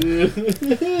 yeah.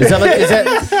 Is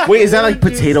that like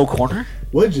Potato Corner?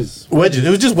 Wedges. Wedges. It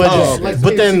was just wedges. Oh, like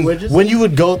but then wedges? when you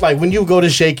would go to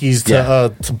Shakey's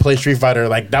to play Street Fighter,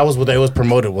 like that was what they was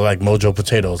promoted with, like Mojo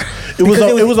Potatoes. It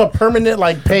was a permanent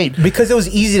like paint. Because it was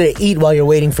easy to eat while you're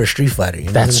waiting for Street Fighter. You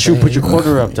know That's true. Put your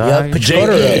quarter up, dog. Yeah, put your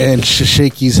quarter up. And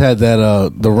Shakey's had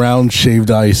that the round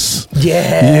shaved ice.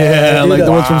 Yeah, Yeah, like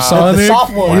the ones from Sonic. The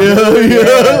soft one.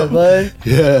 Yeah. Bud.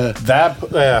 Yeah.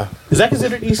 That is that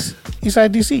considered Eastside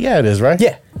DC? Yeah, it is, right?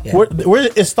 Yeah. Where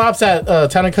it stops at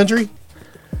Town and Country.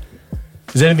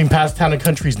 Is anything past Town and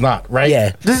Country's not, right?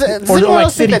 Yeah. Does Or anyone like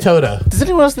else think City that- Toda. Does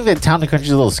anyone else think that Town and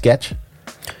Country's a little sketch?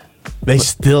 They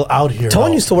still out here. Tone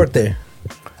though. used to work there.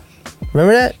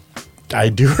 Remember that? I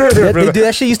do remember that.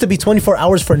 That shit used to be 24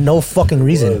 hours for no fucking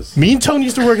reason. Me and Tone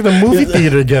used to work in the movie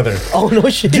theater together. Oh, no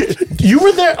shit. You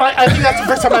were there. I think that's the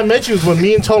first time I met you was when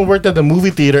me and Tone worked at the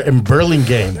movie theater in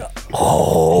Burlingame.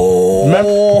 Oh.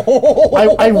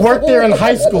 Remember? I worked there in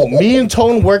high school. Me and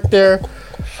Tone worked there.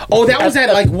 Oh, that was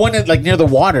at like one like near the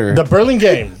water. The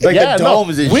Burlingame. Like the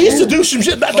domes and we shit. used to do some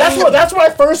shit. That's where I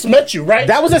first met you, right?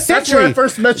 That was a That's Century. where I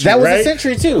first met you, That was right? a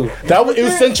Century too. It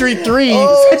was Century 3,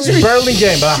 Oh,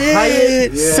 Burlingame. The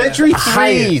Hyatt. Century 3,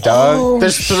 Hyatt. dog. Oh,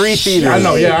 There's 3 theaters. I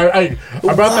know, yeah. I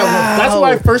brought that one. That's where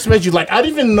I first met you. Like, I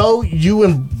didn't even know you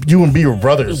and B were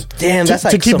brothers. Damn, that's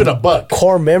like to keep some it a buck.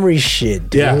 core memory shit,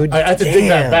 dude. Yeah, I had to dig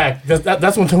that back.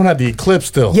 That's when Tone had the Eclipse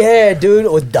still. Yeah,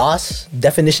 dude, with DOS,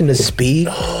 definition of speed.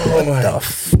 What the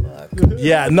fuck?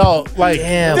 Yeah, no, like,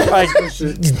 Damn. like,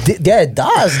 Yeah,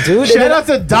 DOS, dude. Shout out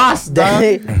to DOS, dog.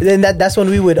 Then that's when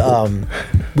we would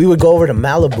go over to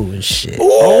Malibu and shit.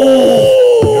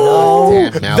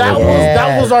 Damn,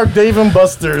 that was our Dave and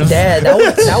Buster's. Yeah, that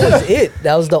was it.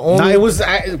 That was the only. No, it was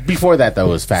before that though. It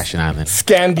was Fashion Island.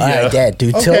 Scandia. All right, yeah,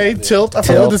 dude. Okay, Tilt. I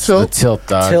forgot the The Tilt. tilt,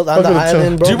 dog. Tilt on the Fucking Tilt.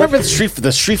 island, bro. Do you remember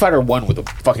the Street Fighter one with the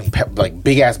fucking like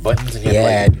big ass buttons? And you had,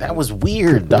 Yeah. like, that was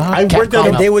weird, dog. I worked at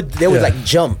And a- they would like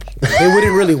jump. They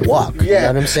wouldn't really walk. You know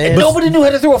what I'm saying? Nobody knew how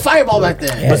to throw a fireball back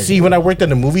then. But see, when I worked in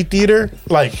the movie theater,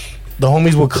 like the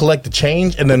homies would collect the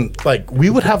change, and then like we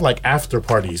would have like after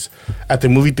parties at the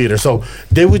movie theater. So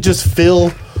they would just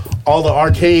fill all the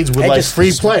arcades with And like just-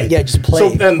 free play. yeah, just play. So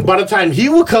then by the time he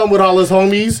would come with all his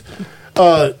homies,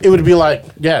 it would be like,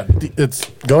 yeah, it's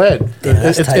go ahead. Yeah,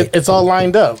 that's tight. It's all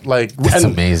lined up. Like That's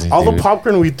and amazing, All dude. the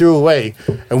popcorn we threw away,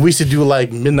 and we used to do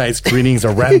like midnight screenings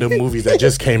of random movies that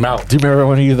just came out. Do you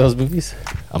remember any of those movies?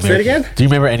 Say it again? Do you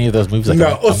remember any of those movies? Like,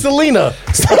 No, Selena.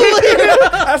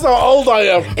 That's how old I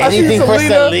am. Anything I for see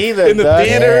Selena, in the dog.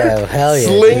 theater. Yeah, hell yeah,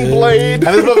 Sling dude. Blade. And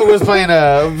this mother was playing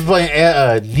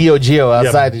Neo Geo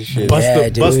outside and shit. Yeah,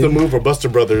 dude. Buster Move or Buster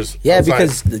Brothers. Yeah, outside.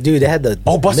 because dude, they had the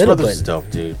Buster middle Brothers is button.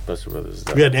 dope, dude. Buster Brothers is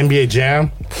dope. we had NBA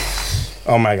Jam.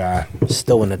 Oh my god,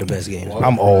 Still one of the best games.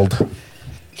 I'm old.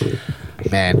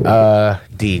 Man,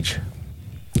 DeeJay.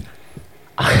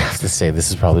 I have to say, this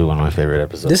is probably one of my favorite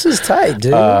episodes. This is tight,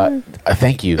 dude.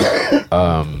 Thank you.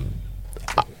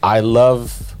 I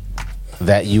love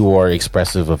that you are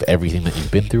expressive of everything that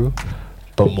you've been through,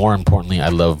 but more importantly, I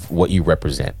love what you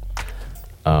represent.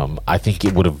 I think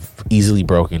it would have easily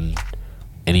broken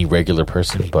any regular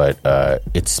person, but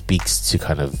it speaks to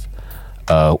kind of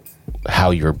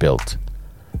how you're built.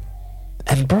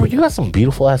 And bro, you got some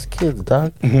beautiful ass kids,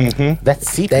 dog. Mm-hmm. That's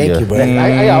sepia. Thank you, bro.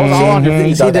 I was all on your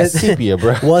feet, See, dog. That's that- sepia,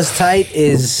 bro. What's tight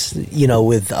is,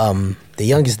 with the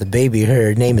youngest, the baby,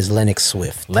 her name is Lennox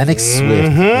Swift. Lennox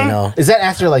Swift. You know, Is that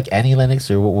after like Annie Lennox,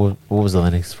 or what was the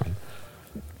Lennox from?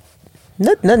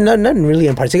 nothing really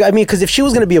in particular. I mean, because if she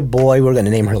was gonna be a boy, we're gonna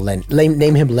name her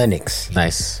name him Lennox.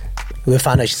 Nice. We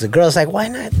found out she's a girl. It's like, why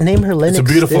not name her Lennox? It's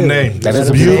a beautiful still? name. That You is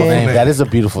know a what I'm beautiful saying? name. That is a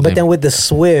beautiful But name. then with the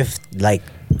Swift, like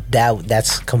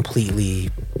that's completely,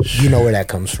 where that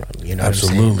comes from. You know,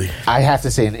 Absolutely. I have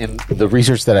to say, in the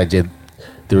research that I did,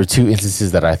 there were 2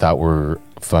 instances that I thought were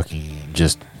fucking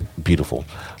just beautiful.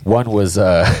 One was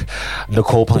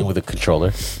Nicole playing with a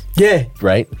controller, Yeah.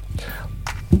 right?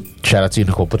 Shout out to you,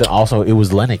 Nicole. But then also it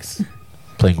was Lennox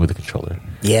playing with a controller.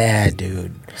 Yeah,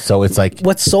 dude. So it's like,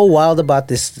 What's so wild about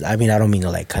this? I mean, I don't mean to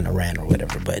like kind of rant or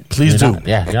whatever, but Please do.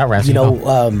 you're not ranting. you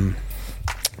know,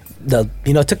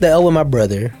 took the L with my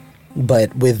brother,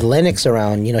 but with Lennox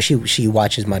around, she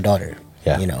watches my daughter.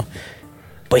 Yeah.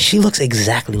 But she looks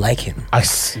exactly like him.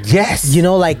 Yes.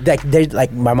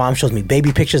 Like my mom shows me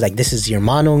baby pictures. Like, this is your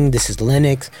Manong, this is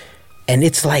Lennox, and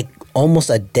it's like almost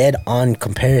a dead-on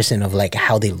comparison of like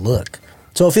how they look.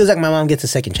 So it feels like my mom gets a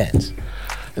second chance.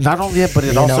 Not only that, but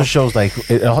it also shows like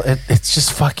it's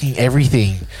just fucking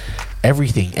everything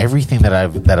that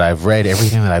I've read,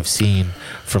 everything that I've seen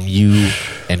from you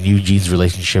and Eugene's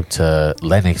relationship to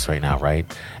Lennox right now, right?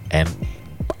 And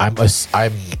I'm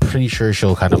pretty sure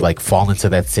she'll kind of like fall into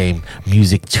that same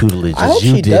music tutelage I as hope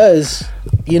you she did. does.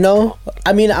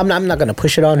 I mean, I'm not gonna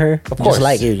push it on her. Of course. just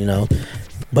like you.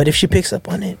 But if she picks up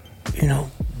on it,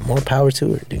 more power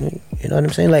to her, dude. You know what I'm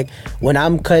saying? Like, when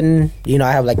I'm cutting,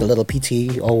 I have like a little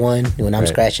PT01. When I'm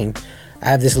scratching, I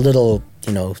have this little,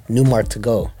 new mark to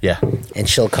go. Yeah. And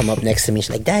she'll come up next to me.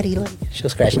 She's like, Daddy, look. She'll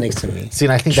scratch next to me. See,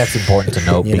 and I think that's important to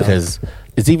note because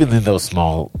it's even in those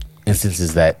small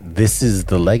instances that this is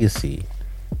the legacy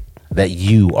that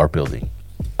you are building.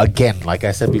 Again, like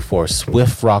I said before,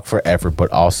 Swift Rock forever,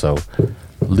 but also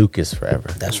Lucas forever.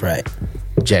 That's right.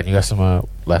 Jen, you got some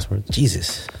last words?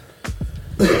 Jesus.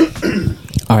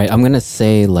 All right, I'm gonna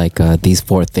say like these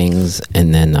 4 things,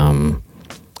 and then I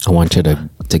want you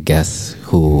to guess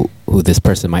who this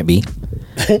person might be.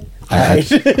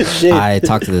 I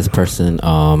talked to this person.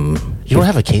 You don't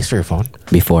have a case for your phone?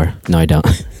 Before? No, I don't.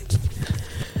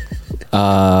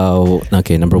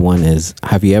 Okay, number 1 is: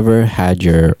 have you ever had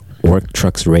your work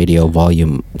truck's radio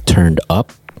volume turned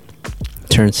up,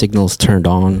 turn signals turned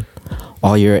on,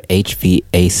 all your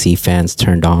HVAC fans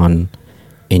turned on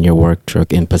in your work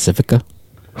truck in Pacifica?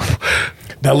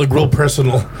 That looked real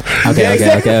personal. Okay.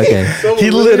 He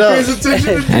lit up.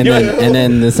 And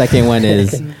then the second one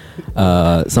is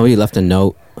somebody left a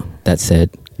note that said,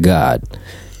 "God,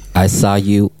 I saw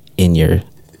you in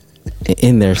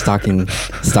their stocking,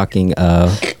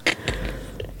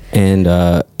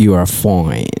 and you are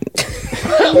fine."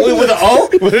 With an O?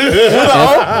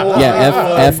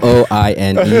 Yeah,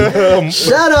 FOINE.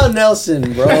 Shout out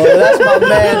Nelson, bro. That's my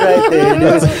man right there,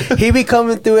 dude. He be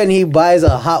coming through and he buys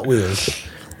a Hot Wheels.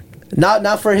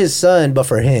 Not for his son, but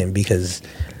for him, because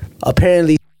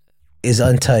apparently is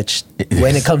untouched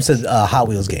when it comes to Hot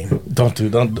Wheels game. Don't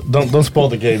spoil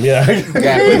the game. Yeah. Leave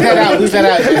that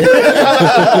out.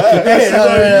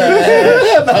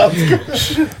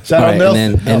 Shout All out right,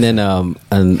 Nelson. and then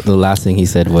the last thing he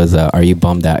said was, "Are you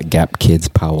bummed that Gap Kids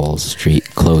Powell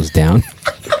Street closed down?"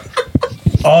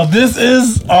 This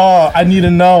is. I need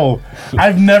to know.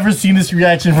 I've never seen this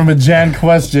reaction from a Jan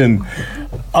question.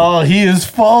 Oh, he is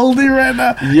folding right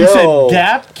now. He said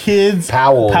Gap Kids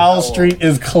Powell Street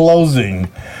is closing.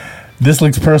 This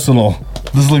looks personal.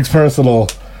 It's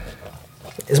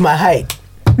my height.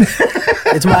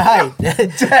 It's my height.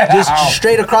 Just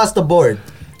straight across the board.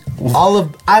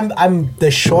 I'm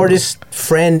the shortest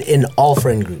friend in all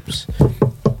friend groups.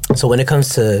 So when it comes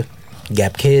to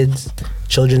Gap Kids,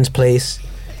 Children's Place,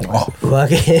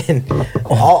 fucking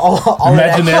all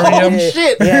Imaginarium.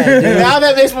 Shit. Yeah, dude. Now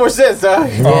that makes more sense, huh?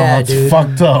 Yeah, it's dude.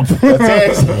 fucked up.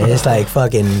 Yeah, it's like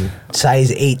fucking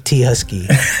size 8 T Husky.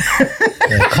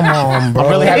 Yeah, come on, bro. I'm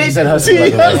really happy you said Husky.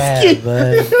 Yeah,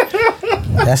 but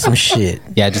that's some shit.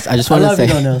 Yeah, I just want to say,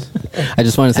 I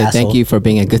just want to say Asshole. thank you for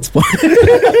being a good sport.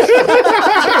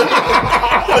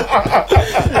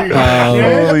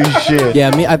 Holy shit.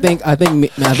 Yeah, I think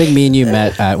me and you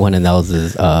met at one of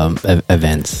Nels's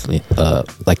events,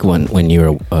 like when you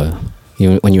were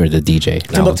when you were the DJ.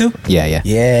 Timbuktu? Yeah.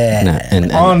 Yeah.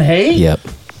 And On Hay? Yep.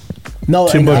 No,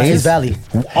 in Timbuktu. Hayes Valley.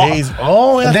 Hayes.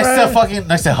 Oh, that's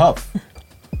Next to Hub.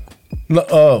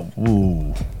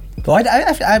 Ooh. Oh,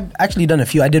 I've actually done a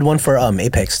few. I did one for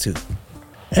Apex too.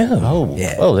 Oh,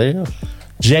 Yeah. Oh, there you go.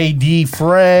 JD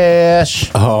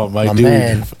Fresh. Oh my dude!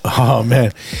 man. Oh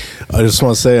man! I just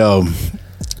want to say, I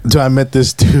met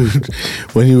this dude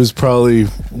when he was probably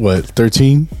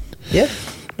 13, Yeah.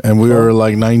 and we were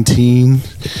like 19,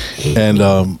 and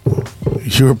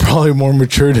you were probably more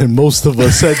mature than most of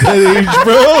us at that age,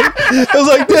 bro. I was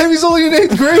like, damn, he's only in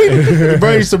 8th grade. Bro,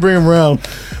 I used to bring him around,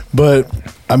 but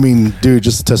I mean, dude,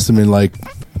 just a testament, like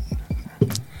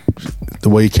the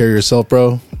way you carry yourself,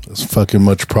 bro. It's fucking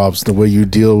much props. The way you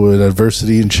deal with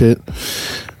adversity and shit.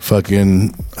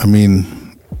 Fucking, I mean,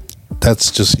 that's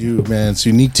just you, man. It's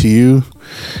unique to you.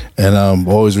 And I'm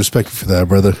always respect you for that,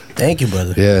 brother. Thank you,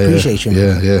 brother. Yeah. Appreciate you.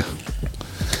 Man. Yeah.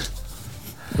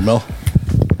 Mel?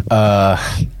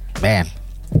 Man.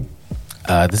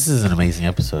 This is an amazing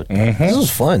episode. This was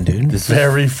fun, dude. This is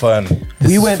Very fun.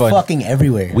 We is went fun. fucking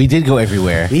everywhere. We did go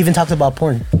everywhere. We even talked about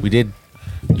porn. We did.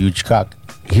 Huge cock.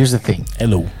 Here's the thing.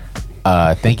 Hello.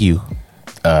 Thank you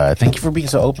Thank you for being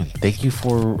so open. Thank you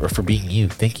for being you.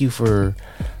 Thank you for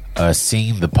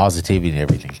seeing the positivity and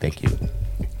everything. Thank you.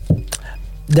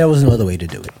 There was no other way to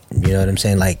do it. You know what I'm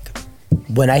saying? Like,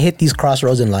 when I hit these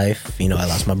crossroads in life, you know, I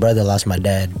lost my brother, lost my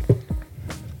dad.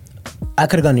 I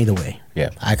could have gone either way. Yeah.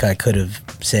 I could have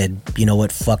said, you know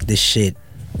what, fuck this shit,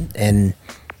 and,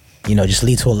 you know, just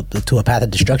lead to a path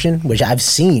of destruction, which I've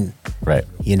seen. Right.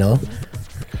 You know?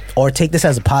 Or take this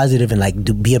as a positive and, like,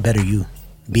 be a better you.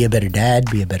 Be a better dad,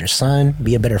 be a better son,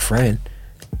 be a better friend.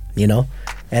 You know?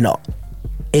 And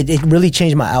it really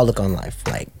changed my outlook on life.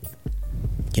 Like,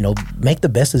 you know, make the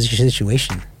best of your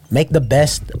situation. Make the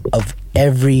best of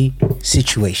every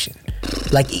situation.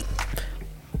 Like,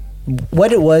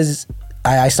 what it was,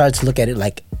 I started to look at it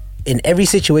like, in every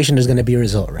situation there's going to be a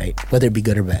result, right? Whether it be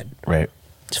good or bad. Right.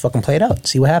 Just fucking play it out.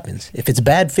 See what happens. If it's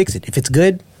bad, fix it. If it's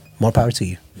good, more power to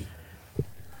you.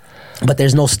 But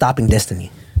there's no stopping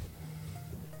destiny.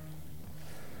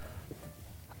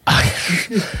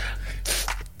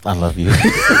 I love you.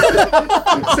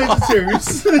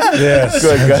 Sagittarius. Yes.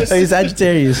 Good, guys. Hey,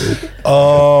 Sagittarius.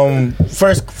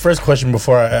 First question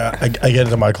before I get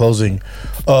into my closing.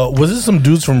 Was this some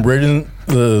dudes from Britain,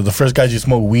 the first guys you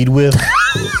smoked weed with?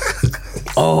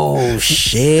 Oh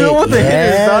shit! Still with the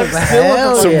hitters, dog.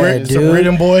 Hell Some yeah,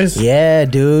 Britain dude. boys? Yeah,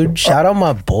 dude. Shout out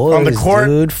my boys on the court?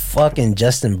 dude. Fucking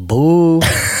Justin Boo,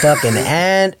 fucking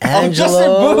Angelo. Justin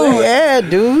Boo. Yeah,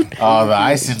 dude. Oh,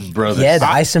 the Ison brothers. Yeah, the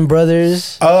Ison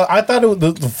brothers. I thought it was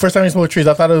the first time you smoked trees.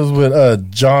 I thought it was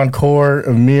with John Core,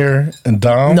 Amir, and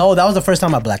Dom. No, that was the first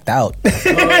time I blacked out. You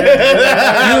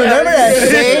remember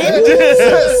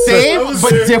that? Same,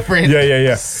 but different.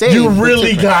 Yeah. Same, You but really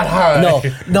different. got high.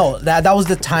 No, that was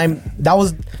the time. That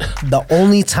was the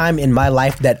only time in my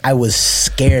life that I was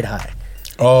scared high.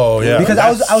 Oh yeah, Because that I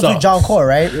was with sucks. John Core,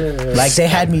 right? Like, they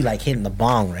had me like hitting the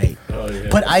bong, right?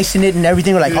 Put ice in it and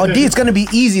everything. We're like, oh, D, it's gonna be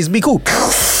easy. It's gonna be cool.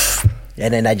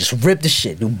 And then I just ripped the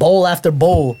shit, do bowl after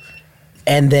bowl,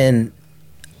 and then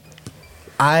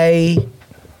I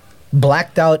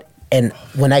blacked out. And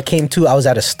when I came to, I was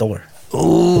at a store.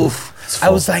 Oof! I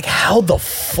was like, how the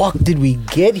fuck did we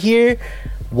get here?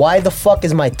 Why the fuck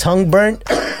is my tongue burnt?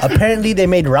 Apparently they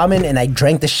made ramen and I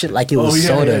drank the shit like it was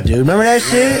soda, dude. Remember that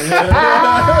shit?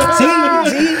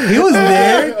 See, he was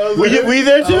there. Were you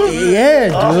there too? Yeah,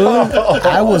 dude.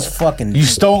 I was fucking. You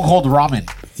stone cold ramen.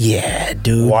 Yeah,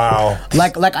 dude. Wow.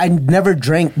 Like I never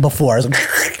drank before. I was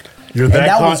like, You're and that,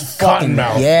 that was cotton fucking.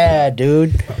 mouth. Yeah,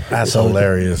 dude. That's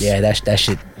hilarious. Yeah, that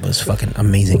shit was fucking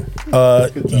amazing.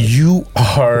 You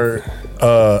are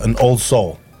an old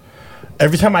soul.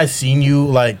 Every time I seen you,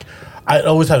 like, I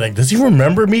always have like, does he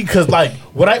remember me? Because like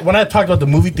when I talked about the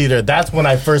movie theater, that's when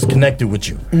I first connected with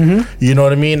you. Mm-hmm. You know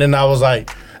what I mean? And I was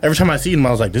like, every time I see him,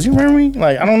 I was like, does he remember me?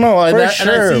 Like, I don't know. Like, For and I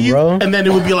sure, see you, bro. and then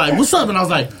it would be like, what's up? And I was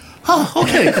like, oh,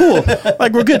 okay, cool.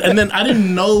 Like, we're good. And then I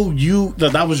didn't know you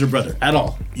that was your brother at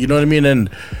all. You know what I mean? And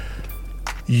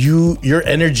your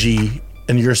energy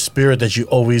and your spirit that you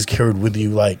always carried with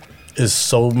you, like, is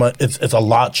so much. It's a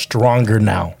lot stronger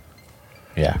now.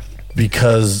 Yeah.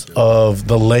 Because of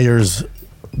the layers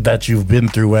that you've been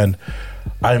through, and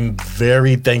I'm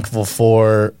very thankful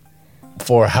for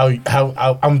how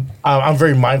I'm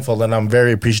very mindful and I'm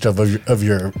very appreciative of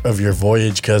your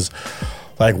voyage, because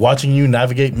like watching you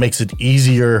navigate makes it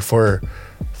easier for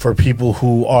people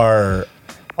who are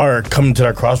coming to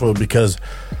that crossroad, because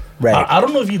Right. I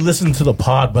don't know if you listen to the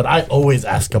pod, but I always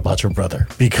ask about your brother,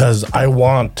 because I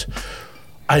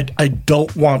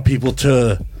don't want people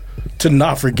to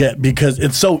not forget, because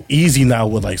it's so easy now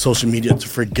with like social media to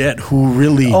forget who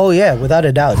really Oh yeah, without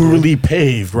a doubt. who dude. really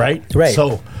paved, right? Right.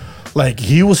 So like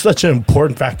he was such an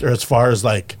important factor as far as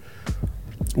like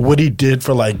what he did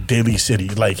for like Daly City.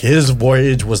 Like his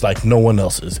voyage was like no one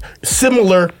else's.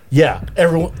 Similar, yeah.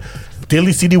 Everyone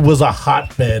Daly City was a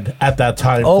hotbed at that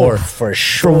time for sure,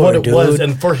 for what it dude. was,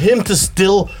 and for him to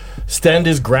still stand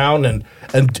his ground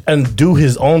and do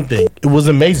his own thing. It was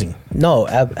amazing. No,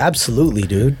 absolutely,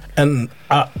 dude. And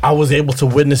I was able to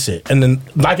witness it. And then,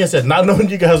 like I said, not knowing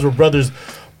you guys were brothers,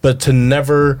 but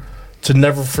to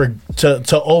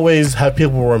always have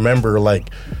people remember, like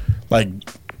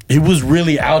he was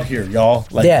really out here, y'all.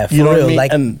 Like, Yeah, for you know real. what I mean?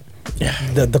 Like, and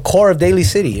the core of Daly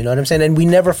City, you know what I'm saying? And we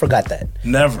never forgot that.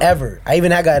 Never. Ever. I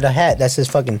even got a hat that says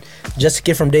fucking just a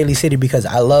kid from Daly City, because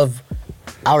I love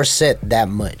our set that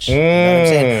much. You know what I'm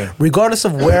saying? Regardless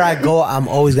of where I go, I'm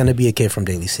always going to be a kid from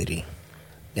Daly City.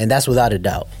 And that's without a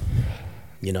doubt.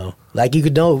 You know? Like, you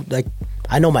could know, like,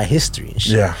 I know my history and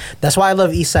shit. Yeah. That's why I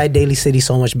love Eastside Daly City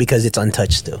so much, because it's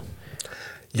untouched still.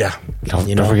 yeah. Don't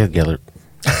You know? forget Gellert.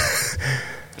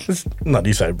 It's not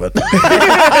east side, but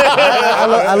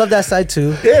I love that side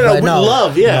too. Yeah, no, But we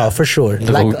love, yeah. no, for sure.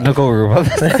 No go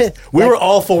Republic. we were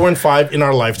all 415 in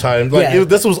our lifetime. Like Yeah.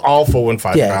 this was all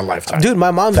 415 in Yeah, our lifetime. dude,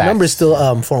 my mom's Facts. number is still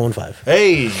 415.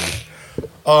 Hey,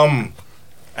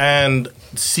 and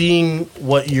seeing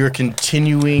what you're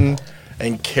continuing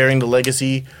and carrying the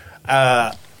legacy,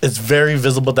 it's very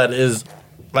visible that it is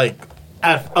like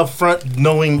up front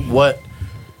knowing what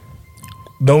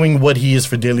he is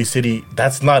for Daly City.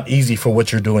 That's not easy for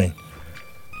what you're doing,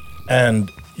 and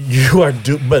you are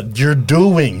but you're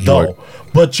doing though.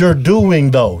 But you're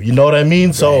doing though. You know what I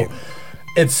mean? So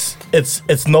it's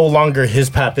no longer his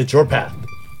path; it's your path.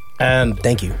 And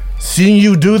Thank you. seeing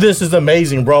you do this is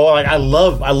amazing, bro. Like I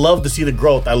love to see the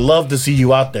growth. I love to see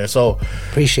you out there. So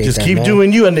Appreciate just that, keep man.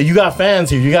 doing you, and you got fans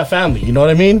here. You got family. You know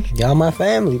what I mean? Y'all my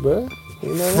family, bro.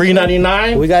 You know,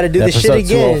 FREE99. we got to do this shit Episode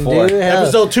again, 204. dude. Hell.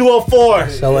 Episode 204.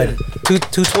 So what?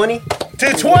 220?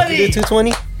 220.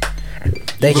 220?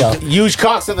 Thank y'all. Huge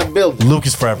cocks in the building.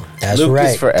 Lucas forever. That's Lucas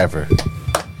right. forever.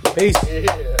 Peace.